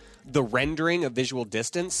distance, the rendering of visual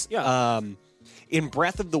distance. Yeah. In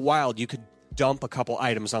Breath of the Wild, you could dump a couple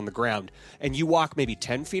items on the ground, and you walk maybe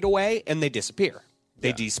 10 feet away, and they disappear.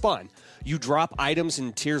 They despawn. You drop items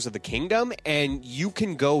in Tears of the Kingdom, and you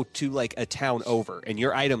can go to like a town over, and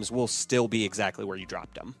your items will still be exactly where you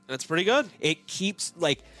dropped them. That's pretty good. It keeps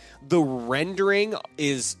like the rendering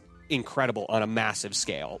is incredible on a massive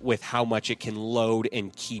scale with how much it can load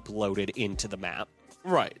and keep loaded into the map.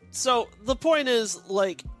 Right. So the point is,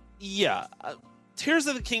 like, yeah, Tears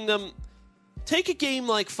of the Kingdom. Take a game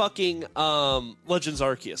like fucking Legends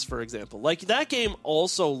Arceus, for example. Like, that game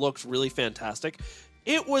also looked really fantastic.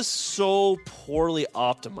 It was so poorly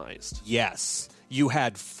optimized. Yes. You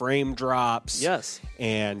had frame drops. Yes.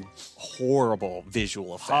 And horrible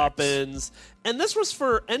visual effects. Pop-ins. And this was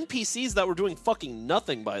for NPCs that were doing fucking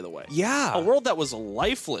nothing, by the way. Yeah. A world that was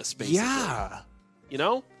lifeless, basically. Yeah. You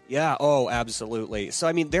know? Yeah. Oh, absolutely. So,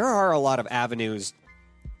 I mean, there are a lot of avenues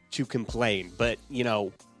to complain, but, you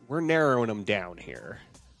know, we're narrowing them down here.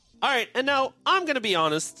 All right, and now I'm going to be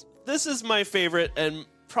honest. This is my favorite and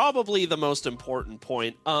probably the most important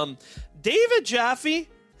point. David Jaffe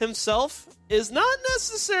himself is not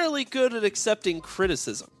necessarily good at accepting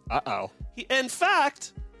criticism. Uh-oh. In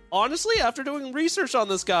fact, honestly, after doing research on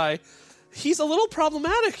this guy, he's a little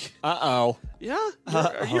problematic. Uh-oh. Yeah?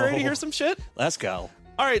 Are you ready to hear some shit? Let's go.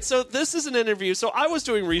 All right, so this is an interview. So I was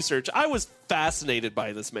doing research. I was fascinated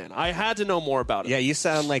by this man. I had to know more about him. Yeah, you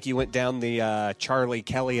sound like you went down the Charlie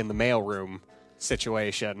Kelly in the mailroom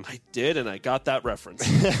situation. I did, and I got that reference.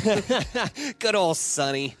 Good old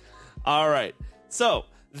Sonny. All right. So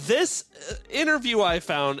this interview I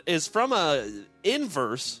found is from a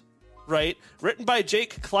Inverse, right? Written by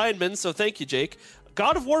Jake Kleinman. So thank you, Jake.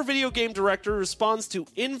 God of War video game director responds to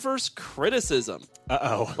Inverse criticism.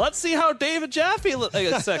 Uh-oh. Let's see how David Jaffe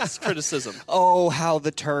accepts criticism. Oh, how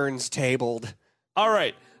the turns tabled. All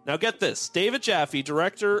right. Now get this. David Jaffe,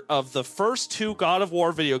 director of the first 2 God of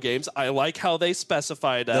War video games. I like how they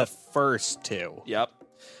specified The first 2. Yep.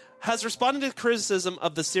 Has responded to criticism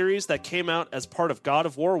of the series that came out as part of God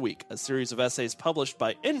of War Week, a series of essays published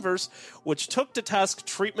by Inverse, which took to task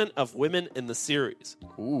treatment of women in the series.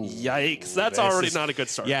 Ooh. Yikes. That's already not a good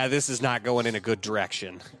start. Yeah, this is not going in a good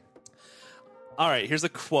direction. All right, here's a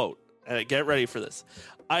quote. Get ready for this.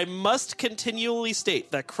 I must continually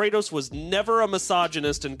state that Kratos was never a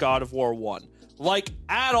misogynist in God of War 1. Like,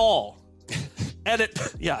 at all. And it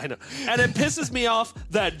pisses me off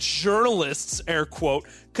that journalists, air quote,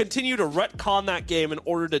 continue to retcon that game in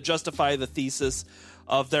order to justify the thesis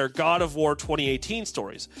of their God of War 2018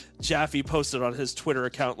 stories. Jaffe posted on his Twitter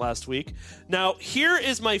account last week. Now, here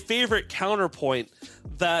is my favorite counterpoint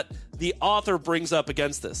that the author brings up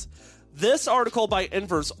against this. This article by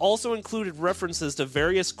Inverse also included references to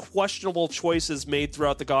various questionable choices made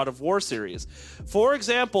throughout the God of War series. For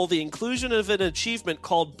example, the inclusion of an achievement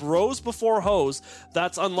called Bros Before Hoes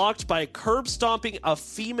that's unlocked by curb stomping a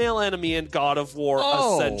female enemy in God of War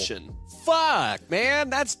Ascension. Fuck, man.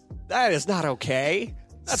 That is not okay.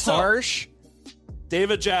 That's harsh.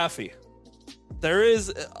 David Jaffe, there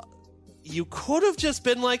is... you could have just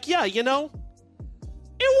been like, yeah, it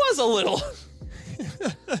was a little...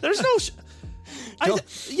 There's no...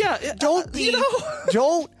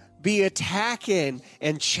 Don't be attacking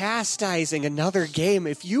and chastising another game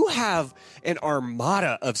if you have an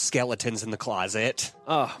armada of skeletons in the closet.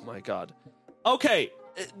 Oh, my God. Okay,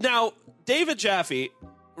 now, David Jaffe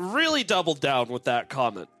really doubled down with that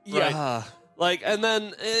comment. Right? Yeah. And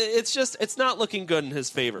then it's not looking good in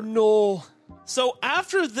his favor. No. So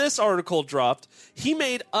after this article dropped, he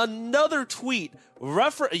made another tweet.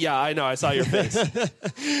 Yeah, I know. I saw your face.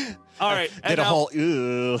 All right. Did a whole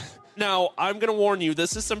ooh. Now, I'm going to warn you.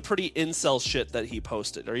 This is some pretty incel shit that he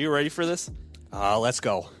posted. Are you ready for this? Let's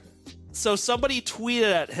go. So somebody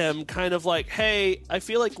tweeted at him kind of like, hey, I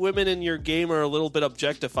feel like women in your game are a little bit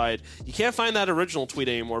objectified. You can't find that original tweet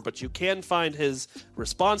anymore, but you can find his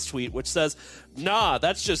response tweet, which says, nah,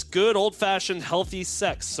 that's just good old-fashioned healthy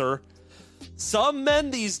sex, sir. Some men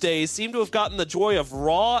these days seem to have gotten the joy of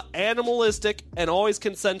raw, animalistic, and always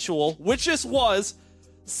consensual, which this was,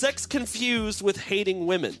 sex confused with hating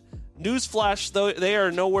women. Newsflash, though, they are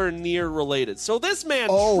nowhere near related. So this man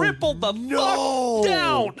tripled the fuck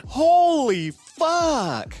down. Holy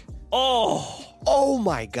fuck. Oh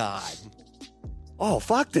my God. Oh,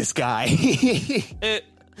 fuck this guy. And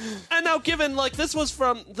now given, this was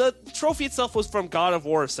from, the trophy itself was from God of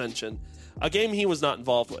War Ascension, a game he was not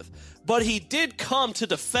involved with. But he did come to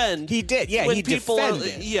defend. He did, yeah. When he people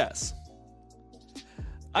defended. Yes.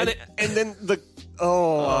 And then the...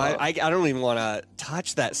 I don't even want to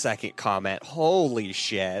touch that second comment. Holy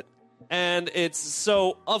shit. And it's...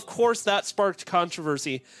 So, of course, that sparked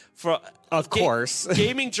controversy. Of course.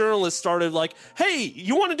 Gaming journalists started hey,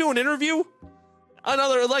 you want to do an interview?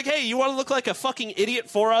 Another, hey, you want to look like a fucking idiot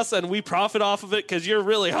for us and we profit off of it because you're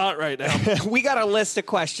really hot right now. We got a list of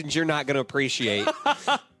questions you're not going to appreciate.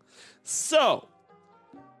 So,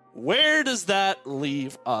 where does that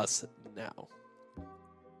leave us now?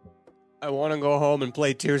 I want to go home and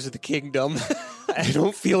play Tears of the Kingdom. I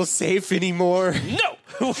don't feel safe anymore. No!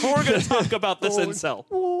 We're going to talk about this incel.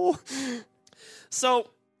 So,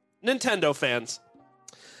 Nintendo fans,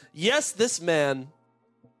 yes, this man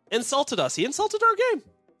insulted us. He insulted our game.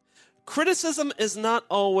 Criticism is not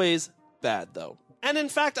always bad, though. And in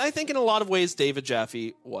fact, I think in a lot of ways, David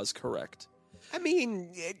Jaffe was correct. I mean...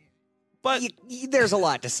 But there's a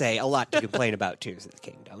lot to say, a lot to complain about Tears of the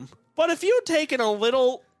Kingdom. But if you had taken a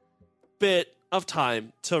little bit of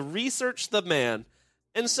time to research the man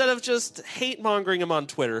instead of just hate-mongering him on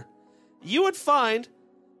Twitter, you would find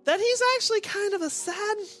that he's actually kind of a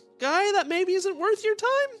sad guy that maybe isn't worth your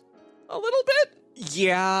time a little bit.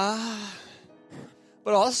 Yeah.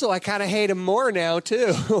 But also, I kind of hate him more now,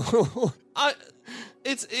 too.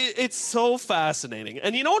 It's so fascinating.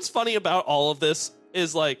 And you know what's funny about all of this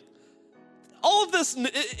is, all of this,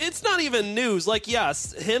 it's not even news.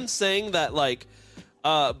 Yes, him saying that,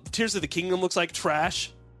 Tears of the Kingdom looks like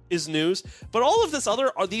trash is news, but all of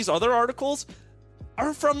these other articles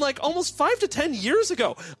are from like almost 5 to 10 years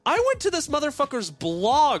ago. I went to this motherfucker's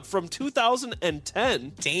blog from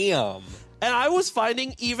 2010. Damn. And I was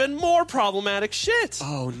finding even more problematic shit.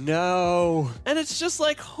 Oh, no. And it's just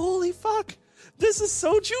like, holy fuck. This is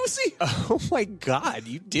so juicy. Oh, my God.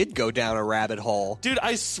 You did go down a rabbit hole. Dude,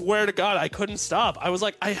 I swear to God, I couldn't stop. I was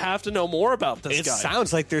like, I have to know more about this guy. It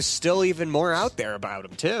sounds like there's still even more out there about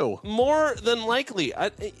him, too. More than likely.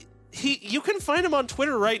 You can find him on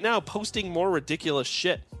Twitter right now posting more ridiculous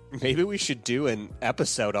shit. Maybe we should do an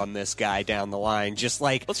episode on this guy down the line. Just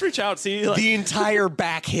like, let's reach out, see the entire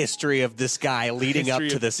back history of this guy leading up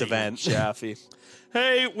to this event. Jaffe.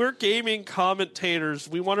 Hey, we're gaming commentators.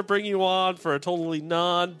 We want to bring you on for a totally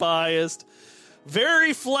non-biased,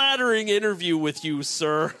 very flattering interview with you,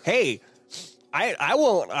 sir. Hey, I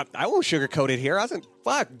won't sugarcoat it here.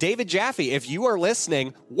 Fuck, David Jaffe, if you are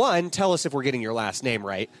listening, one, tell us if we're getting your last name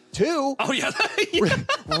right. Two, oh yeah,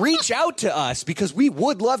 reach out to us because we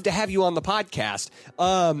would love to have you on the podcast.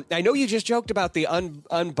 I know you just joked about the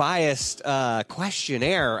unbiased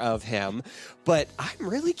questionnaire of him, but I'm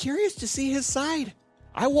really curious to see his side.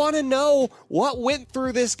 I want to know what went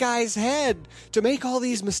through this guy's head to make all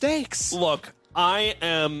these mistakes. Look, I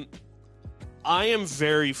am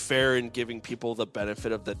very fair in giving people the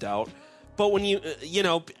benefit of the doubt. But when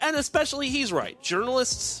and especially he's right.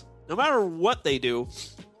 Journalists, no matter what they do,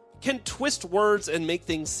 can twist words and make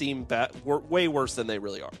things seem way worse than they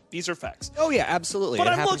really are. These are facts. Oh, yeah, absolutely. But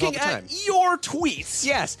I'm looking at your tweets.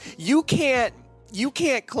 Yes, you can't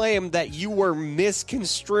claim that you were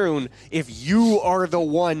misconstrued if you are the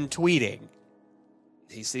one tweeting.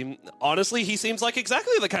 He seems like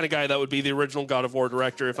exactly the kind of guy that would be the original God of War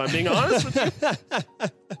director, if I'm being honest with you.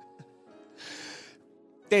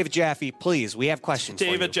 David Jaffe, please, we have questions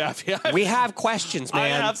David for you. Jaffe. We have questions, man. I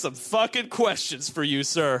have some fucking questions for you,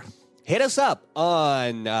 sir. Hit us up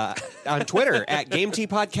on Twitter at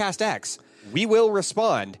GameTPodcastX. We will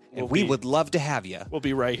respond, and we would love to have you. We'll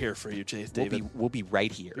be right here for you, David. We'll be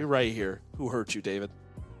right here. Be right here. Who hurt you, David?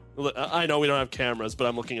 I know we don't have cameras, but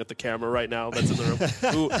I'm looking at the camera right now that's in the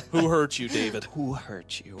room. Who hurt you, David? Who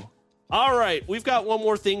hurt you? All right, we've got one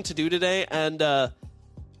more thing to do today, and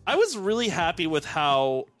I was really happy with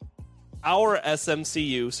how our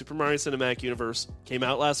SMCU, Super Mario Cinematic Universe, came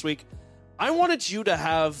out last week. I wanted you to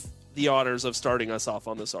have the honors of starting us off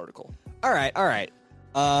on this article. All right.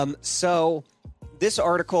 So this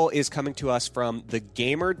article is coming to us from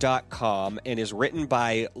thegamer.com and is written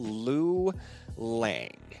by Lou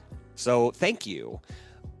Lang. So thank you.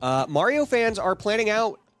 Mario fans are planning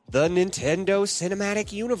out the Nintendo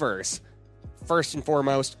Cinematic Universe. First and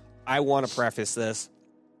foremost, I want to preface this.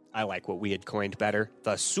 I like what we had coined better.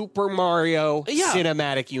 The Super Mario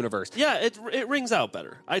Cinematic Universe. Yeah, it rings out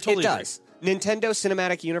better. I totally agree. It does. Nintendo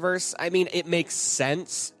Cinematic Universe, I mean, it makes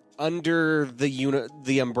sense under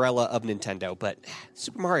the umbrella of Nintendo, but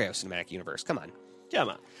Super Mario Cinematic Universe, come on. Come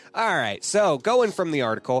on. All right, so going from the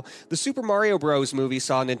article, the Super Mario Bros. Movie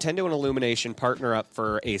saw Nintendo and Illumination partner up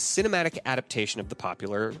for a cinematic adaptation of the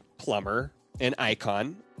popular plumber, an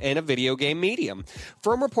icon, and a video game medium.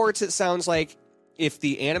 From reports, it sounds like if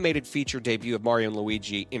the animated feature debut of Mario and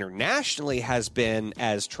Luigi internationally has been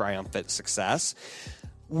as triumphant success,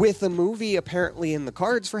 with a movie apparently in the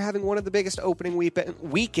cards for having one of the biggest opening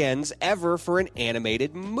weekends ever for an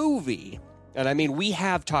animated movie. And I mean, we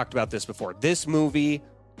have talked about this before. This movie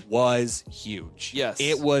was huge. Yes,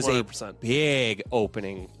 it was 100%. A big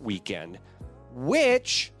opening weekend,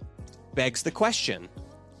 which begs the question,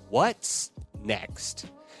 what's next?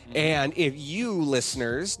 And if you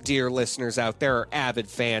listeners, dear listeners out there, are avid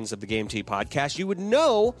fans of the Game T podcast, you would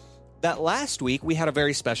know that last week we had a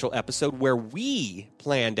very special episode where we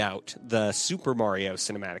planned out the Super Mario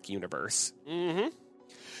Cinematic Universe. Mm-hmm.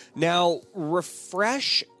 Now,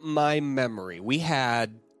 refresh my memory. We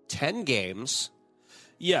had 10 games.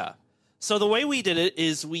 Yeah. So the way we did it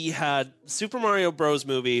is we had Super Mario Bros.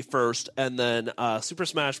 Movie first, and then Super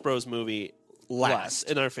Smash Bros. Movie last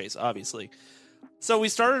in our face, obviously. So we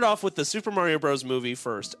started off with the Super Mario Bros. Movie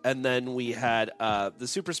first, and then we had the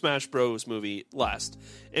Super Smash Bros. Movie last.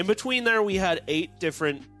 In between there, we had 8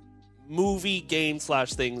 different movie game /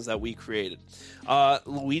 things that we created.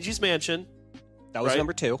 Luigi's Mansion. That was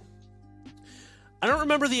number 2. I don't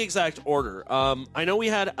remember the exact order. I know we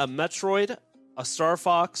had a Metroid, a Star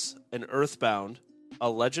Fox, an Earthbound, a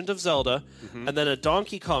Legend of Zelda, and then a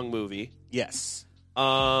Donkey Kong movie. Yes.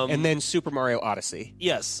 And then Super Mario Odyssey.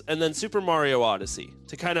 Yes, and then Super Mario Odyssey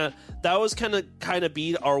to that was kind of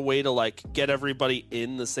be our way to like get everybody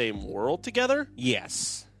in the same world together.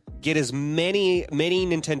 Yes. get as many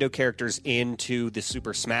Nintendo characters into the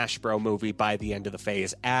Super Smash Bros. Movie by the end of the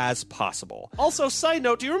phase as possible. Also, side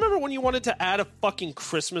note, do you remember when you wanted to add a fucking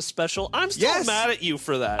Christmas special? I'm still mad at you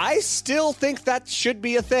for that. I still think that should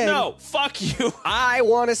be a thing. No, fuck you. I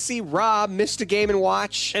want to see Rob, Mr. Game &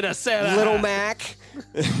 Watch, In a Santa Little hat. Mac.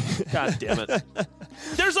 God damn it.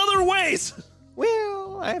 There's other ways.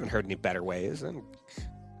 Well, I haven't heard any better ways than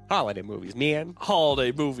holiday movies, man.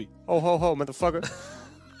 Holiday movie. Ho, ho, ho, motherfucker.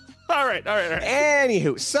 All right.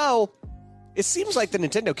 Anywho, so it seems like the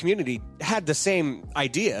Nintendo community had the same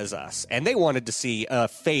idea as us, and they wanted to see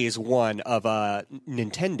phase 1 of a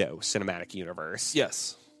Nintendo cinematic universe.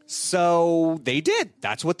 Yes. So they did.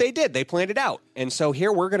 That's what they did. They planned it out. And so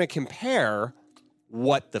here we're going to compare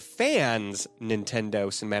what the fans' Nintendo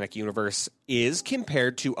cinematic universe is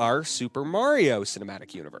compared to our Super Mario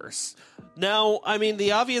cinematic universe. Now, I mean,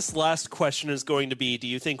 the obvious last question is going to be, do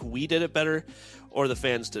you think we did it better or the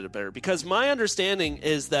fans did it better? Because my understanding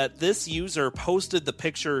is that this user posted the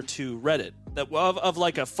picture to Reddit of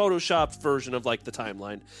like a photoshopped version of like the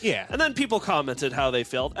timeline. Yeah. And then people commented how they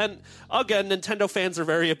felt. And again, Nintendo fans are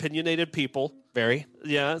very opinionated people. Very.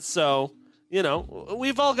 Yeah, so, you know,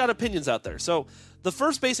 we've all got opinions out there. So the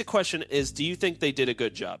first basic question is, do you think they did a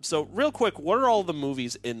good job? So real quick, what are all the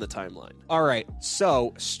movies in the timeline? All right.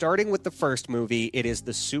 So starting with the first movie, it is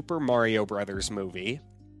the Super Mario Brothers movie.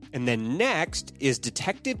 And then next is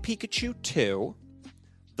Detective Pikachu 2,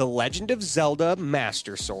 The Legend of Zelda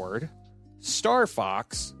Master Sword, Star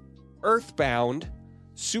Fox, Earthbound,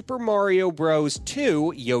 Super Mario Bros.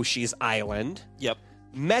 2 Yoshi's Island, Yep.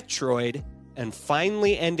 Metroid, and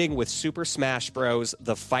finally ending with Super Smash Bros.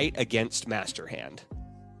 The Fight Against Master Hand.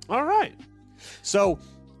 All right. So,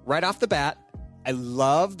 right off the bat, I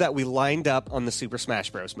love that we lined up on the Super Smash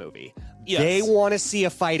Bros. Movie. Yes. They want to see a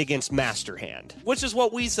fight against Master Hand. Which is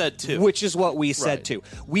what we said, too. Which is what we said, Right. too.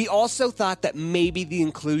 We also thought that maybe the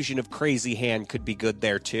inclusion of Crazy Hand could be good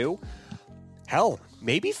there, too. Hell,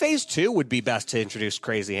 maybe Phase 2 would be best to introduce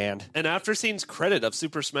Crazy Hand. And after scenes credit of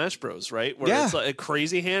Super Smash Bros., right? Where Yeah. it's like a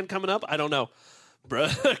crazy hand coming up. I don't know.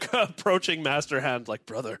 Approaching Master Hand like,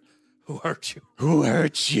 brother, who hurt you? Who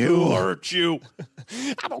hurt you? Who hurt you?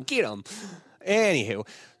 I don't get him. Anywho,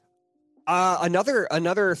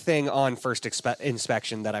 another thing on first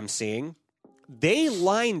inspection that I'm seeing, they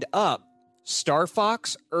lined up Star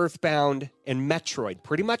Fox, Earthbound, and Metroid,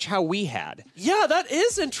 pretty much how we had. Yeah, that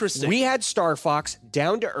is interesting. We had Star Fox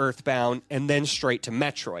down to Earthbound and then straight to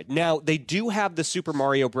Metroid. Now, they do have the Super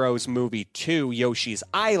Mario Bros. Movie 2, Yoshi's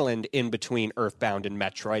Island, in between Earthbound and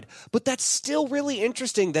Metroid, but that's still really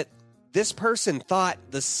interesting that this person thought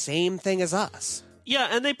the same thing as us. Yeah,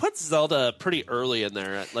 and they put Zelda pretty early in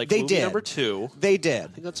there at like They movie did. number 2. They I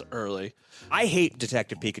did. think that's early. I hate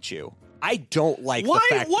Detective Pikachu. I don't like Why?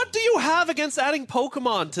 the fact... What do you have against adding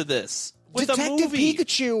Pokemon to this? With Detective a movie?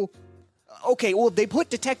 Pikachu... Okay, well, they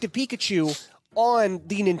put Detective Pikachu on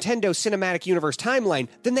the Nintendo Cinematic Universe timeline,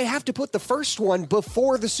 then they have to put the first one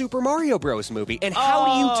before the Super Mario Bros. Movie. And how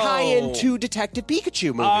do you tie in two Detective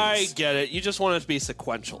Pikachu movies? I get it. You just want it to be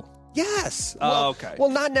sequential. Yes. Oh, Well, okay. Well,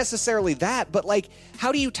 not necessarily that, but like,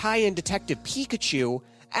 how do you tie in Detective Pikachu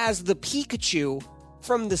as the Pikachu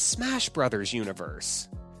from the Smash Brothers universe?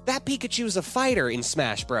 That Pikachu's a fighter in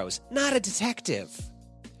Smash Bros., not a detective.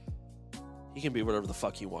 He can be whatever the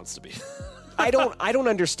fuck he wants to be. I don't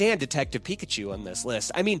understand Detective Pikachu on this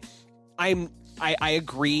list. I mean, I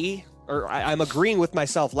agree, or I'm agreeing with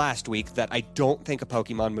myself last week that I don't think a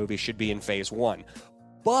Pokemon movie should be in Phase 1.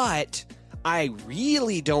 But I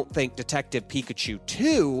really don't think Detective Pikachu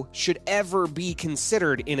 2 should ever be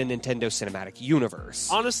considered in a Nintendo Cinematic Universe.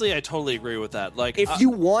 Honestly, I totally agree with that. Like, If you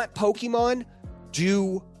want Pokemon,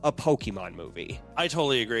 do a Pokemon movie. I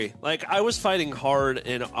totally agree. Like, I was fighting hard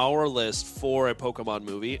in our list for a Pokemon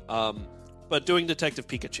movie, but doing Detective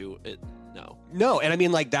Pikachu, no. No, and I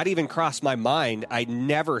mean, like, that even crossed my mind. I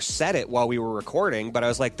never said it while we were recording, but I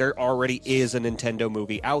was like, there already is a Nintendo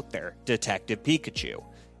movie out there, Detective Pikachu.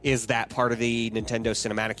 Is that part of the Nintendo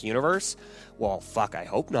Cinematic Universe? Well, fuck, I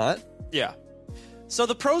hope not. Yeah. So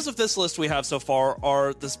the pros of this list we have so far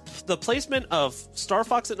are the placement of Star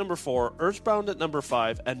Fox at number 4, Earthbound at number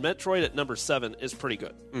 5, and Metroid at number 7 is pretty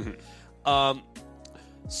good. Mm-hmm.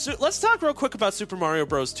 So let's talk real quick about Super Mario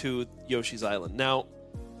Bros. 2 Yoshi's Island. Now,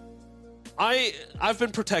 I've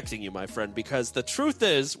been protecting you, my friend, because the truth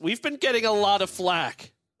is we've been getting a lot of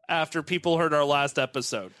flack after people heard our last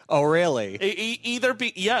episode. Oh, really?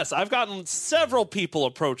 Yes, I've gotten several people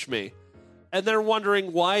approach me, and they're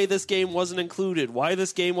wondering why this game wasn't included, why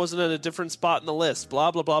this game wasn't at a different spot in the list,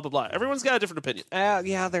 blah, blah, blah, blah, blah. Everyone's got a different opinion.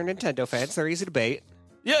 Yeah, they're Nintendo fans. They're easy to bait.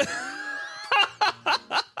 Yeah.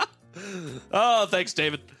 Oh, thanks,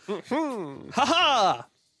 David. Haha.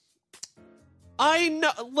 I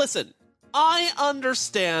know. Listen, I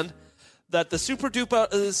understand that the super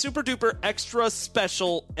duper extra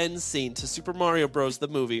special end scene to Super Mario Bros. The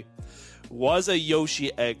movie was a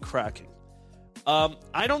Yoshi egg cracking.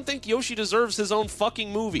 I don't think Yoshi deserves his own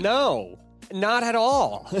fucking movie. No, not at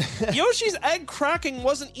all. Yoshi's egg cracking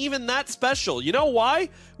wasn't even that special. You know why?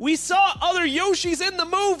 We saw other Yoshis in the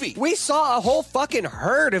movie. We saw a whole fucking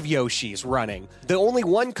herd of Yoshis running. The only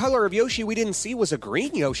one color of Yoshi we didn't see was a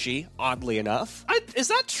green Yoshi, oddly enough. Is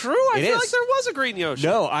that true? I feel like there was a green Yoshi.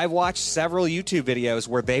 No, I've watched several YouTube videos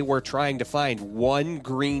where they were trying to find one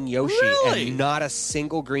green Yoshi, Really? and not a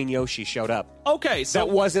single green Yoshi showed up. Okay, so That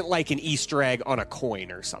wasn't like an Easter egg on a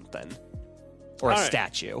coin or something. Or a All right.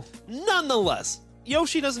 statue. nonetheless,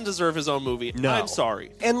 Yoshi doesn't deserve his own movie. No. I'm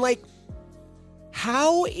sorry. And like,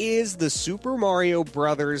 how is the Super Mario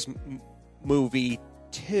Brothers movie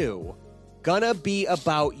 2 gonna be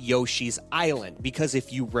about Yoshi's Island? Because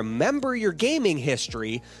if you remember your gaming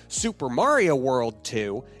history, Super Mario World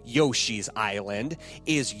 2, Yoshi's Island,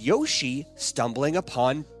 is Yoshi stumbling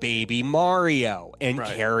upon Baby Mario and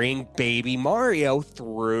Right. carrying Baby Mario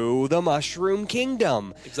through the Mushroom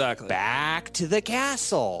Kingdom. Exactly. Back to the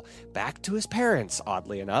castle. Back to his parents,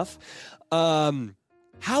 oddly enough.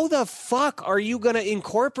 How the fuck are you going to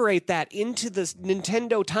incorporate that into the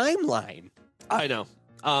Nintendo timeline? I know.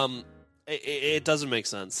 It doesn't make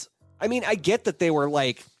sense. I mean, I get that they were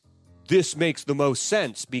like, this makes the most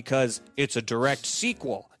sense because it's a direct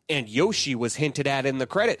sequel, and Yoshi was hinted at in the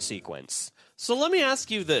credit sequence. So let me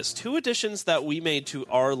ask you this. 2 additions that we made to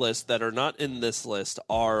our list that are not in this list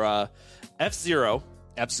are F-Zero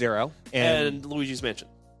F-Zero and Luigi's Mansion.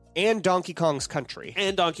 and Donkey Kong's Country.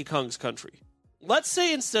 And Donkey Kong's Country. Let's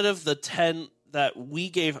say instead of the 10 that we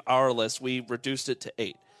gave our list, we reduced it to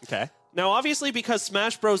 8. Okay. Now, obviously, because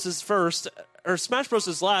Smash Bros. Is first, or Smash Bros.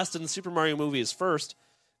 Is last, and the Super Mario movie is first,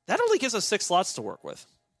 that only gives us 6 slots to work with.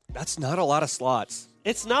 That's not a lot of slots,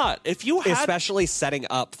 It's not. If you had, especially setting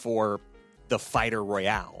up for the Fighter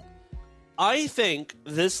Royale. I think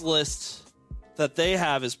this list that they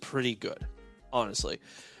have is pretty good, honestly.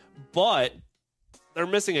 But they're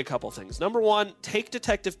missing a couple things. Number one, take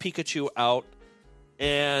Detective Pikachu out,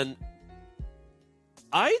 and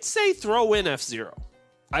I'd say throw in F-Zero.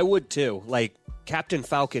 I would too. Like, Captain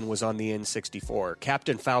Falcon was on the N64.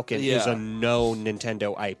 Captain Falcon is Yeah. a known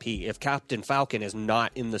Nintendo IP. If Captain Falcon is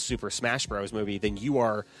not in the Super Smash Bros. Movie, then you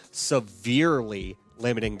are severely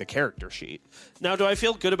limiting the character sheet. Now, do I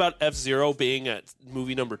feel good about F-Zero being at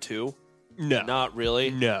movie number 2? No. Not really.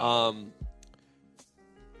 No.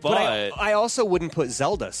 But I also wouldn't put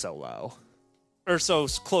Zelda so low. or so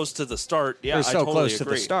close to the start. Yeah, or so I totally close to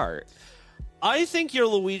agree. the start. I think your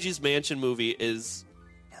Luigi's Mansion movie is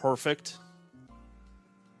perfect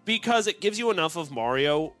because it gives you enough of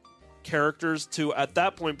Mario characters to, at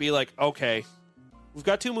that point, be like, okay, we've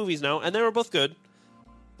got 2 movies now, and they were both good,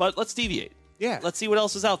 but let's deviate. Yeah. Let's see what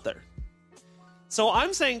else is out there. So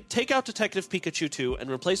I'm saying take out Detective Pikachu 2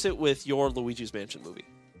 and replace it with your Luigi's Mansion movie.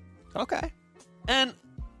 Okay. And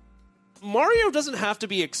Mario doesn't have to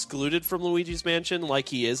be excluded from Luigi's Mansion like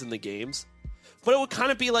he is in the games. But it would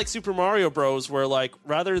kind of be like Super Mario Bros. Where, like,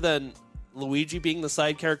 rather than Luigi being the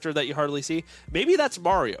side character that you hardly see, maybe that's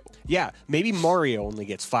Mario. Yeah, maybe Mario only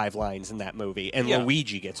gets 5 lines in that movie, and Yeah.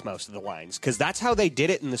 Luigi gets most of the lines. Because that's how they did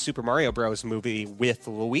it in the Super Mario Bros. Movie with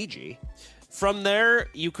Luigi. From there,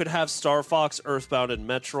 you could have Star Fox, Earthbound, and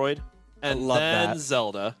Metroid. And love then that.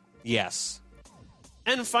 Zelda. Yes.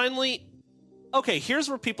 And finally, okay, here's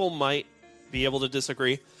where people might be able to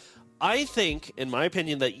disagree. I think, in my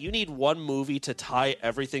opinion, that you need one movie to tie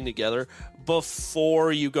everything together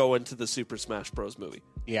before you go into the Super Smash Bros. Movie.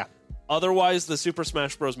 Yeah. Otherwise, the Super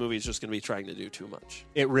Smash Bros. Movie is just going to be trying to do too much.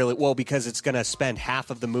 It really, well, because it's going to spend half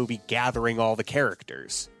of the movie gathering all the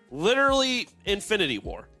characters. Literally, Infinity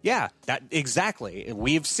War. Yeah, that exactly.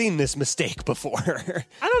 We've seen this mistake before.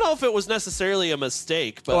 I don't know if it was necessarily a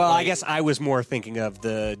mistake, but well, I like- guess I was more thinking of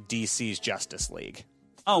the DC's Justice League.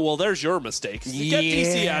 Oh, well, there's your mistake. Get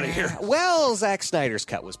DC out of here. Well, Zack Snyder's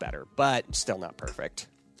cut was better, but still not perfect.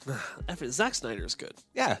 Zack Snyder's good.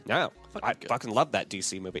 Yeah, no, I good. fucking love that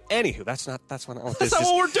DC movie. Anywho, that's not what That's not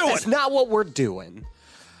what we're doing. That's not what we're doing.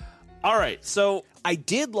 All right, so I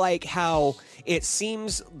did like how it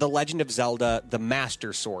seems The Legend of Zelda: The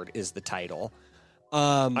Master Sword is the title.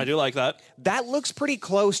 I do like that. That looks pretty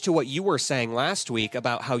close to what you were saying last week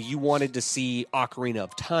about how you wanted to see Ocarina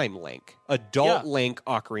of Time Link, adult Yeah. Link,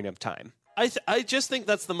 Ocarina of Time. I just think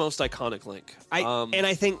that's the most iconic Link. And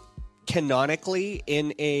I think canonically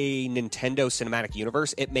in a Nintendo cinematic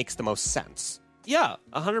universe, it makes the most sense. Yeah,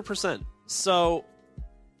 100%. So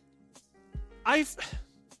honestly,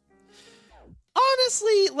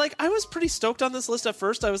 like, I was pretty stoked on this list at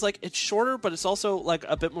first. I was like, it's shorter, but it's also like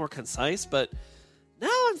a bit more concise. But now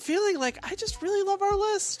I'm feeling like I just really love our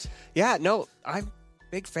list. Yeah, no, I'm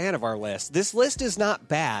a big fan of our list. This list is not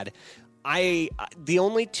bad. The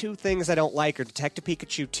only two things I don't like are Detective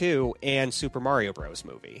Pikachu 2 and Super Mario Bros.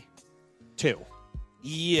 Movie 2.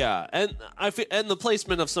 Yeah, and and the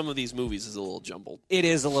placement of some of these movies is a little jumbled. It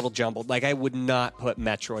is a little jumbled. Like, I would not put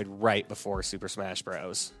Metroid right before Super Smash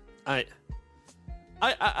Bros.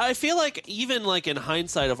 I feel like even like in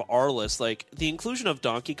hindsight of our list, like the inclusion of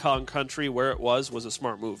Donkey Kong Country where it was a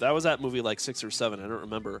smart move. That was at movie like 6 or 7. I don't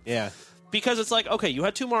remember. Yeah. Because it's like, okay, you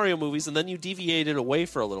had 2 Mario movies and then you deviated away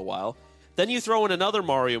for a little while. Then you throw in another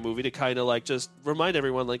Mario movie to kind of like just remind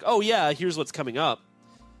everyone like, oh yeah, here's what's coming up.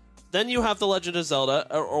 Then you have The Legend of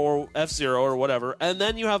Zelda or F-Zero or whatever. And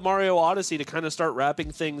then you have Mario Odyssey to kind of start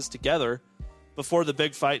wrapping things together before the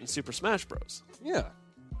big fight in Super Smash Bros. Yeah.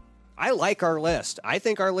 I like our list. I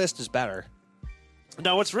think our list is better.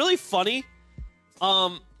 Now, what's really funny,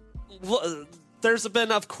 there's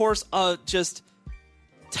been, of course, just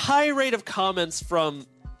tirade of comments from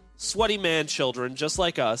sweaty man children, just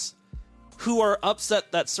like us, who are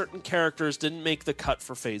upset that certain characters didn't make the cut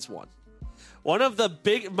for Phase 1. One of the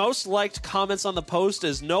most liked comments on the post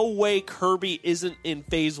is, no way Kirby isn't in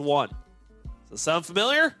Phase 1. Does that sound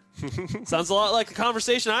familiar? Sounds a lot like the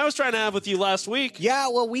conversation I was trying to have with you last week. Yeah,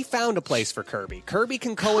 well, we found a place for Kirby. Kirby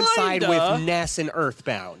can coincide with Ness and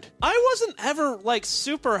Earthbound. I wasn't ever, like,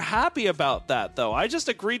 super happy about that, though. I just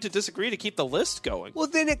agreed to disagree to keep the list going. Well,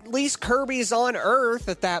 then at least Kirby's on Earth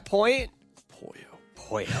at that point. Poyo.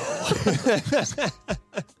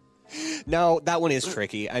 No, that one is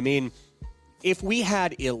tricky. I mean, if we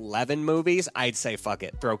had 11 movies, I'd say fuck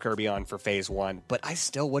it, throw Kirby on for Phase 1, but I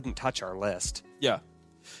still wouldn't touch our list. Yeah.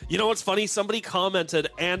 You know what's funny? Somebody commented,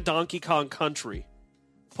 and Donkey Kong Country.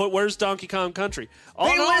 Where's Donkey Kong Country?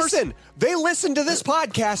 They listen to this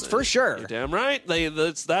podcast for sure. You're damn right.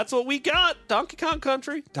 That's what we got. Donkey Kong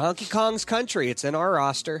Country. Donkey Kong's Country. It's in our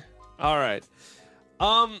roster. All right.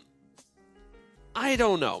 I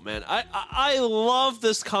don't know, man. I love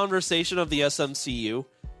this conversation of the SMCU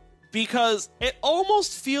because it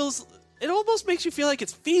almost makes you feel like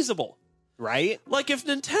it's feasible. Right? Like if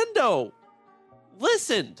Nintendo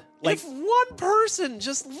listened, like, if one person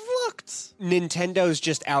just looked. Nintendo's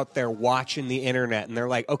just out there watching the internet and they're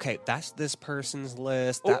like, okay, that's this person's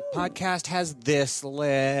list. That podcast has this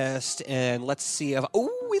list. And let's see if,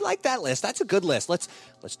 we like that list. That's a good list. Let's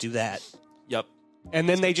do that. Yep. And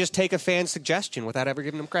then they just take a fan suggestion without ever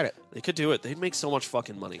giving them credit. They could do it. They'd make so much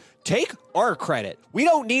fucking money. Take our credit. We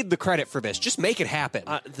don't need the credit for this. Just make it happen.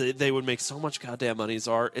 They would make so much goddamn money,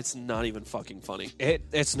 Czar. It's not even fucking funny.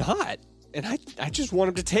 It's not. And I just want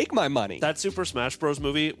him to take my money. That Super Smash Bros.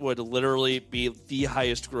 Movie would literally be the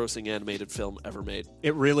highest grossing animated film ever made.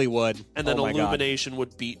 It really would. And then Illumination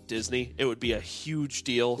would beat Disney. It would be a huge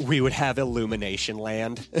deal. We would have Illumination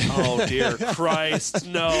Land. Oh, dear Christ,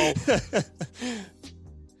 no.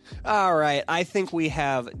 All right, I think we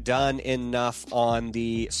have done enough on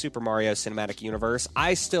the Super Mario Cinematic Universe.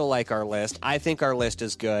 I still like our list. I think our list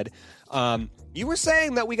is good. You were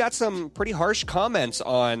saying that we got some pretty harsh comments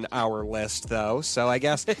on our list, though, so I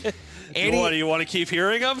guess... You want to keep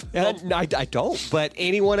hearing them? I don't, but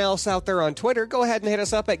anyone else out there on Twitter, go ahead and hit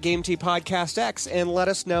us up at GameTPodcastX and let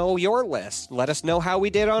us know your list. Let us know how we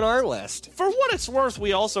did on our list. For what it's worth,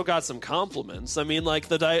 we also got some compliments. I mean, like,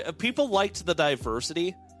 people liked the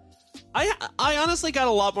diversity. I honestly got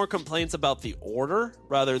a lot more complaints about the order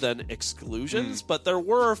rather than exclusions, but there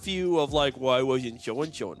were a few of, like, why wasn't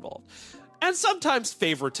so-and-so involved? And sometimes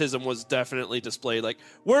favoritism was definitely displayed, like,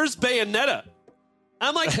 where's Bayonetta?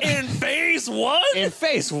 I'm like, in Phase 1? In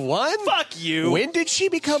Phase 1? Fuck you. When did she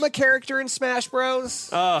become a character in Smash Bros?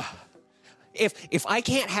 If I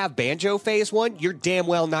can't have Banjo Phase 1, you're damn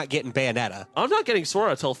well not getting Bayonetta. I'm not getting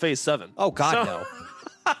Sora till Phase 7. Oh, God, no.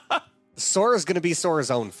 Sora's going to be Sora's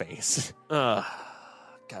own face. God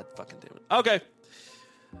fucking damn it. Okay.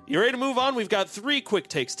 You ready to move on? We've got 3 quick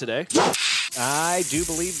takes today. I do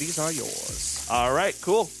believe these are yours. All right,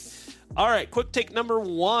 cool. All right, quick take number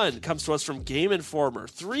 1 comes to us from Game Informer.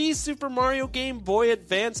 3 Super Mario Game Boy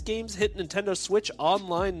Advance games hit Nintendo Switch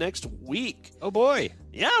Online next week. Oh, boy.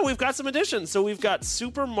 Yeah, we've got some additions. So we've got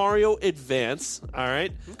Super Mario Advance, all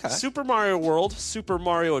right? Okay. Super Mario World, Super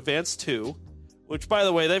Mario Advance 2, which, by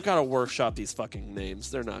the way, they've got to workshop these fucking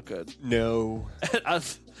names. They're not good. No.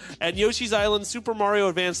 And Yoshi's Island, Super Mario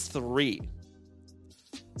Advance 3.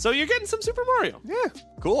 So you're getting some Super Mario. Yeah,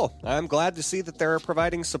 cool. I'm glad to see that they're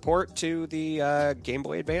providing support to the Game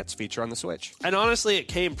Boy Advance feature on the Switch. And honestly, it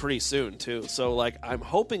came pretty soon, too. So, like, I'm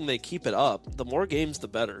hoping they keep it up. The more games, the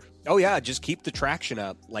better. Oh, yeah, just keep the traction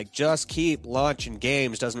up. Like, just keep launching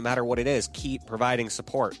games. Doesn't matter what it is. Keep providing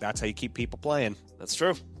support. That's how you keep people playing. That's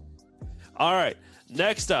true. All right.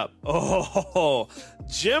 Next up,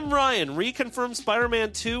 Jim Ryan reconfirmed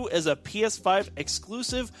Spider-Man 2 as a PS5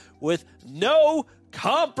 exclusive with no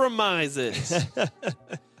compromises.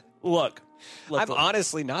 Look, I'm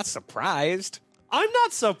honestly not surprised. I'm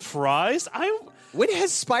not surprised. When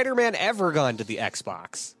has Spider-Man ever gone to the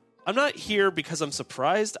Xbox? I'm not here because I'm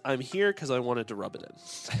surprised. I'm here because I wanted to rub it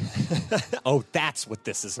in. Oh, that's what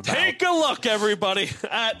this is about. Take a look, everybody,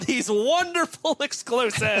 at these wonderful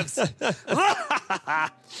exclusives.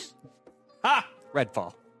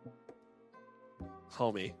 Redfall.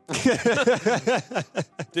 Homie.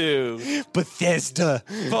 Dude. Bethesda.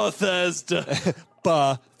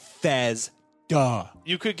 Bethesda.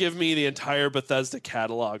 You could give me the entire Bethesda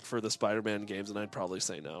catalog for the Spider-Man games, and I'd probably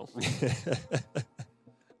say no.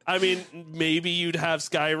 I mean, maybe you'd have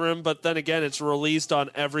Skyrim, but then again, it's released on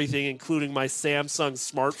everything, including my Samsung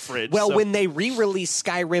smart fridge. Well, when they re-release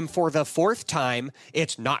Skyrim for the 4th time,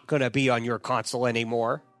 it's not going to be on your console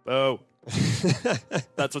anymore. Oh.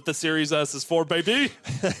 That's what the Series S is for, baby.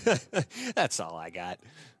 That's all I got.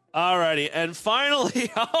 Alrighty, and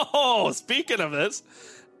finally, speaking of this,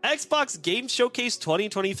 Xbox Game Showcase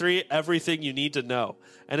 2023, everything you need to know.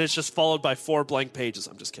 And it's just followed by 4 blank pages.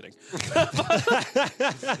 I'm just kidding.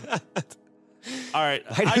 All right.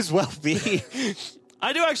 Might as well be.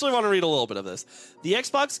 I do actually want to read a little bit of this. The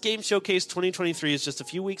Xbox Game Showcase 2023 is just a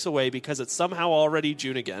few weeks away because it's somehow already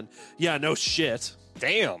June again. Yeah, no shit.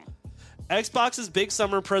 Damn. Xbox's big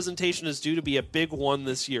summer presentation is due to be a big one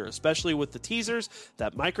this year, especially with the teasers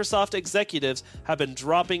that Microsoft executives have been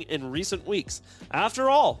dropping in recent weeks. After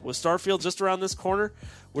all, with Starfield just around this corner,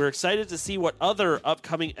 we're excited to see what other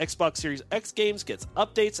upcoming Xbox Series X games gets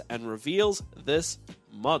updates and reveals this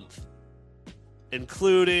month.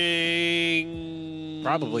 Including...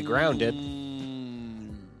 Probably Grounded.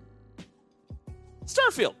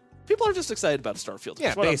 Starfield. People are just excited about Starfield.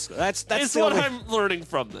 Yeah, basically. That's what I'm learning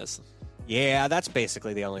from this. Yeah, that's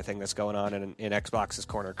basically the only thing that's going on in Xbox's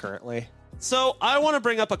corner currently. So I want to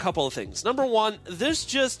bring up a couple of things. Number one, this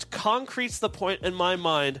just concretes the point in my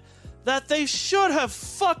mind that they should have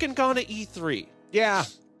fucking gone to E3. Yeah.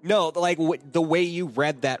 No, like the way you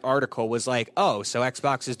read that article was like, oh, so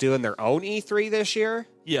Xbox is doing their own E3 this year?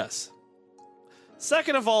 Yes.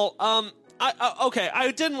 Second of all,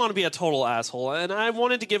 I didn't want to be a total asshole, and I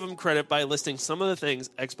wanted to give them credit by listing some of the things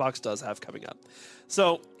Xbox does have coming up.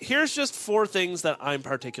 So here's just 4 things that I'm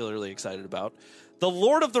particularly excited about. The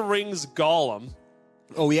Lord of the Rings Gollum.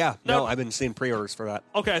 Oh, yeah. Now, no, I've been seeing pre-orders for that.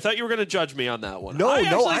 Okay, I thought you were going to judge me on that one.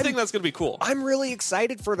 I think that's going to be cool. I'm really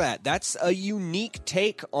excited for that. That's a unique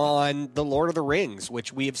take on The Lord of the Rings,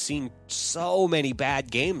 which we have seen so many bad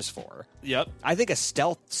games for. Yep. I think a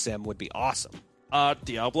stealth sim would be awesome.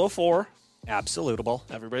 Diablo 4. Absolutable.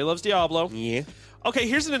 Everybody loves Diablo. Yeah. Okay,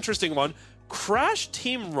 here's an interesting one. Crash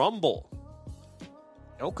Team Rumble.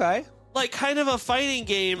 Okay. Like, kind of a fighting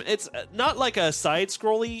game. It's not like a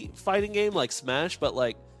side-scrolly fighting game like Smash, but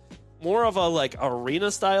like more of a like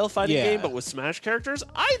arena-style fighting game, but with Smash characters.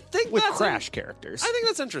 I think with that's Crash characters. I think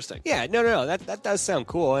that's interesting. Yeah, no. That does sound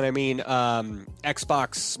cool. And I mean,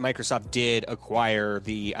 Microsoft did acquire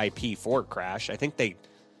the IP for Crash. I think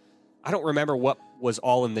I don't remember what was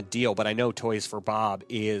all in the deal, but I know Toys for Bob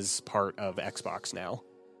is part of Xbox now.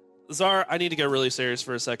 Czar, I need to get really serious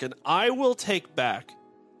for a second. I will take back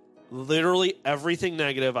literally everything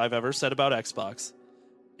negative I've ever said about Xbox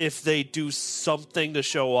if they do something to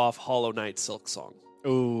show off Hollow Knight Silk Song.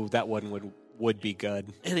 Ooh, that one would be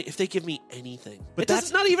good. And if they give me anything. But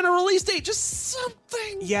that's not even a release date, just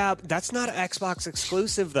something. Yeah, that's not an Xbox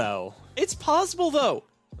exclusive, though. It's possible, though.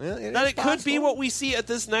 Well, it could be what we see at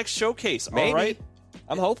this next showcase. Maybe. All right?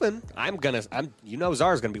 I'm hoping.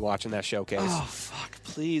 Czar's gonna be watching that showcase. Oh, fuck.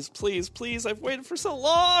 Please. I've waited for so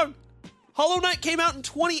long. Hollow Knight came out in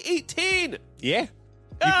 2018. Yeah.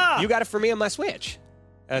 You got it for me on my Switch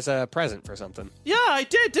as a present for something. Yeah, I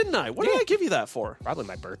did, didn't I? What did I give you that for? Probably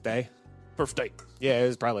my birthday. Birthday. Yeah, it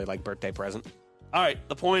was probably like birthday present. All right,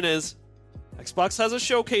 the point is, Xbox has a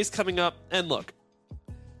showcase coming up, and look,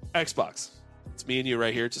 Xbox. It's me and you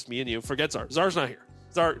right here, just me and you. Forget Czar. Czar's not here.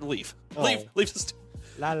 Czar, leave. Oh. Leave this.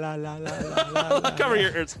 La la la la la la. Cover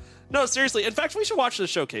your ears. No, seriously. In fact, we should watch this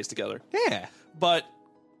showcase together. Yeah. But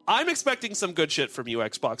I'm expecting some good shit from you,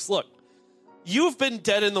 Xbox. Look, you've been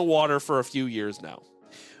dead in the water for a few years now.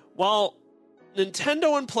 While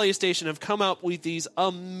Nintendo and PlayStation have come out with these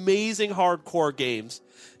amazing hardcore games.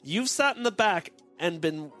 You've sat in the back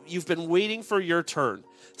and you've been waiting for your turn,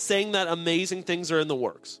 saying that amazing things are in the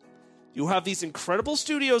works. You have these incredible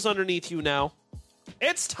studios underneath you now.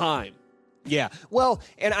 It's time. Yeah. Well,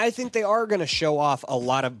 and I think they are going to show off a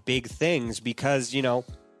lot of big things because,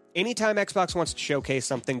 anytime Xbox wants to showcase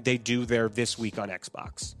something, they do their This Week on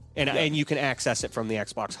Xbox. And you can access it from the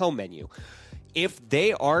Xbox home menu. If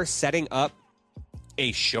they are setting up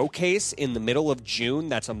a showcase in the middle of June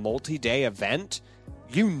that's a multi-day event,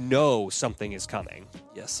 something is coming.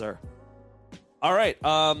 Yes, sir. All right.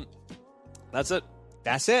 That's it.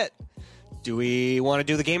 That's it. Do we want to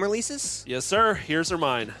do the game releases? Yes, sir. Here's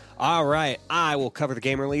mine. All right. I will cover the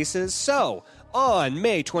game releases. So, on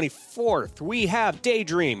May 24th, we have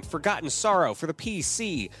Daydream, Forgotten Sorrow for the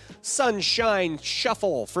PC, Sunshine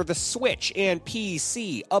Shuffle for the Switch and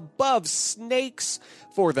PC, Above Snakes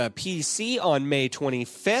for the PC on May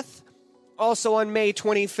 25th. Also on May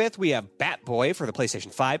 25th, we have Batboy for the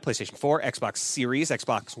PlayStation 5, PlayStation 4, Xbox Series,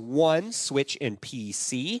 Xbox One, Switch, and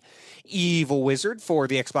PC. Evil Wizard for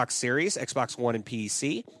the Xbox Series, Xbox One, and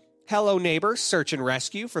PC. Hello Neighbor, Search and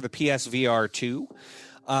Rescue for the PSVR 2.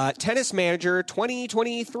 Tennis Manager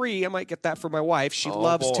 2023. I might get that for my wife. She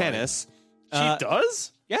loves tennis. She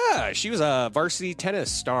does? Yeah, she was a varsity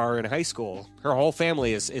tennis star in high school. Her whole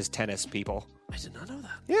family is tennis people. I did not know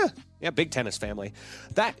that. Yeah, big tennis family.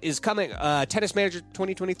 That is coming. Tennis Manager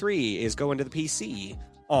 2023 is going to the PC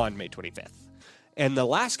on May 25th. And the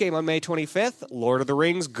last game on May 25th, Lord of the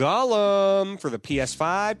Rings Gollum for the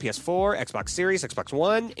PS5, PS4, Xbox Series, Xbox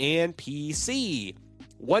One, and PC.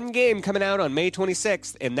 One game coming out on May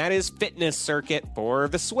 26th, and that is Fitness Circuit for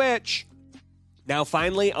the Switch. Now,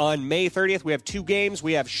 finally, on May 30th, we have two games.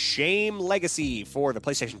 We have Shame Legacy for the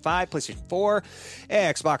PlayStation 5, PlayStation 4,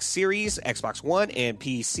 Xbox Series, Xbox One, and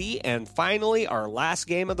PC. And finally, our last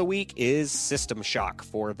game of the week is System Shock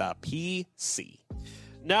for the PC.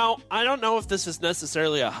 Now, I don't know if this is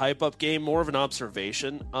necessarily a hype-up game, more of an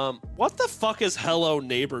observation. What the fuck is Hello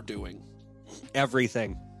Neighbor doing?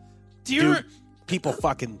 Everything. Dude, people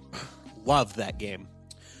fucking love that game.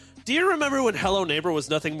 Do you remember when Hello Neighbor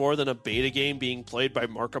was nothing more than a beta game being played by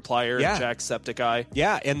Markiplier and Jacksepticeye?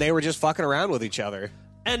 Yeah, and they were just fucking around with each other.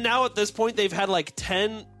 And now at this point, they've had like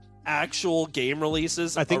 10 actual game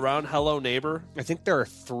releases around Hello Neighbor. I think there are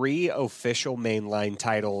 3 official mainline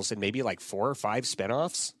titles and maybe like 4 or 5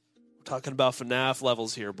 spinoffs. We're talking about FNAF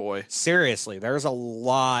levels here, boy. Seriously, there's a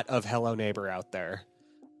lot of Hello Neighbor out there.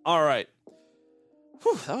 All right.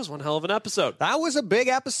 Whew, that was one hell of an episode. That was a big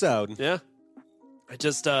episode. Yeah. I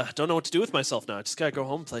just don't know what to do with myself now. I just gotta go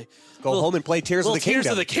home and play. Home and play Tears of the Kingdom.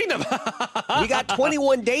 Tears of the Kingdom. We got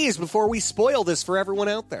 21 days before we spoil this for everyone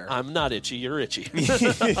out there. I'm not itchy. You're itchy.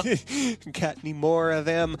 Got any more of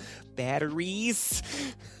them batteries?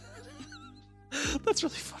 That's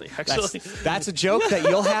really funny, actually. That's a joke that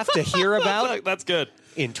you'll have to hear about. That's good.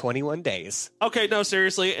 In 21 days. Okay, no,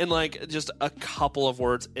 seriously, in like just a couple of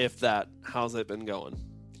words, if that, how's it been going?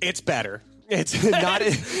 It's better. It's not.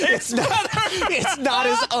 It's not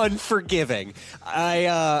as unforgiving.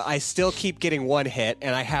 I still keep getting one hit,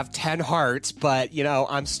 and I have 10 hearts, but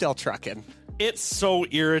I'm still trucking. It's so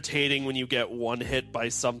irritating when you get one hit by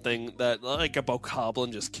something that, like a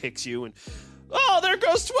bokoblin, just kicks you, and there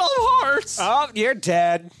goes 12 hearts. Oh, you're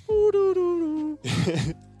dead.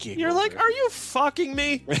 You're like, are you fucking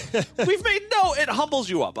me? It humbles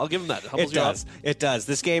you up. I'll give him that. It does.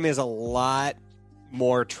 This game is a lot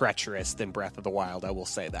more treacherous than Breath of the Wild, I will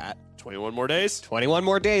say that. 21 more days? 21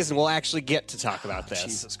 more days, and we'll actually get to talk about this.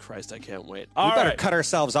 Jesus Christ, I can't wait. We better cut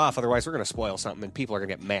ourselves off, otherwise we're going to spoil something, and people are going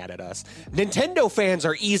to get mad at us. Nintendo fans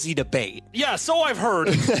are easy to bait. Yeah, so I've heard.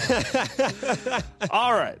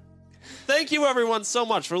 All right. Thank you, everyone, so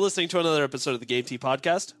much for listening to another episode of the Game Tea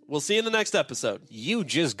Podcast. We'll see you in the next episode. You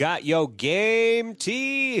just got your Game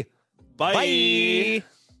Tea. Bye.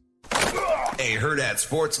 A Herd at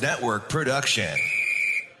Sports Network production.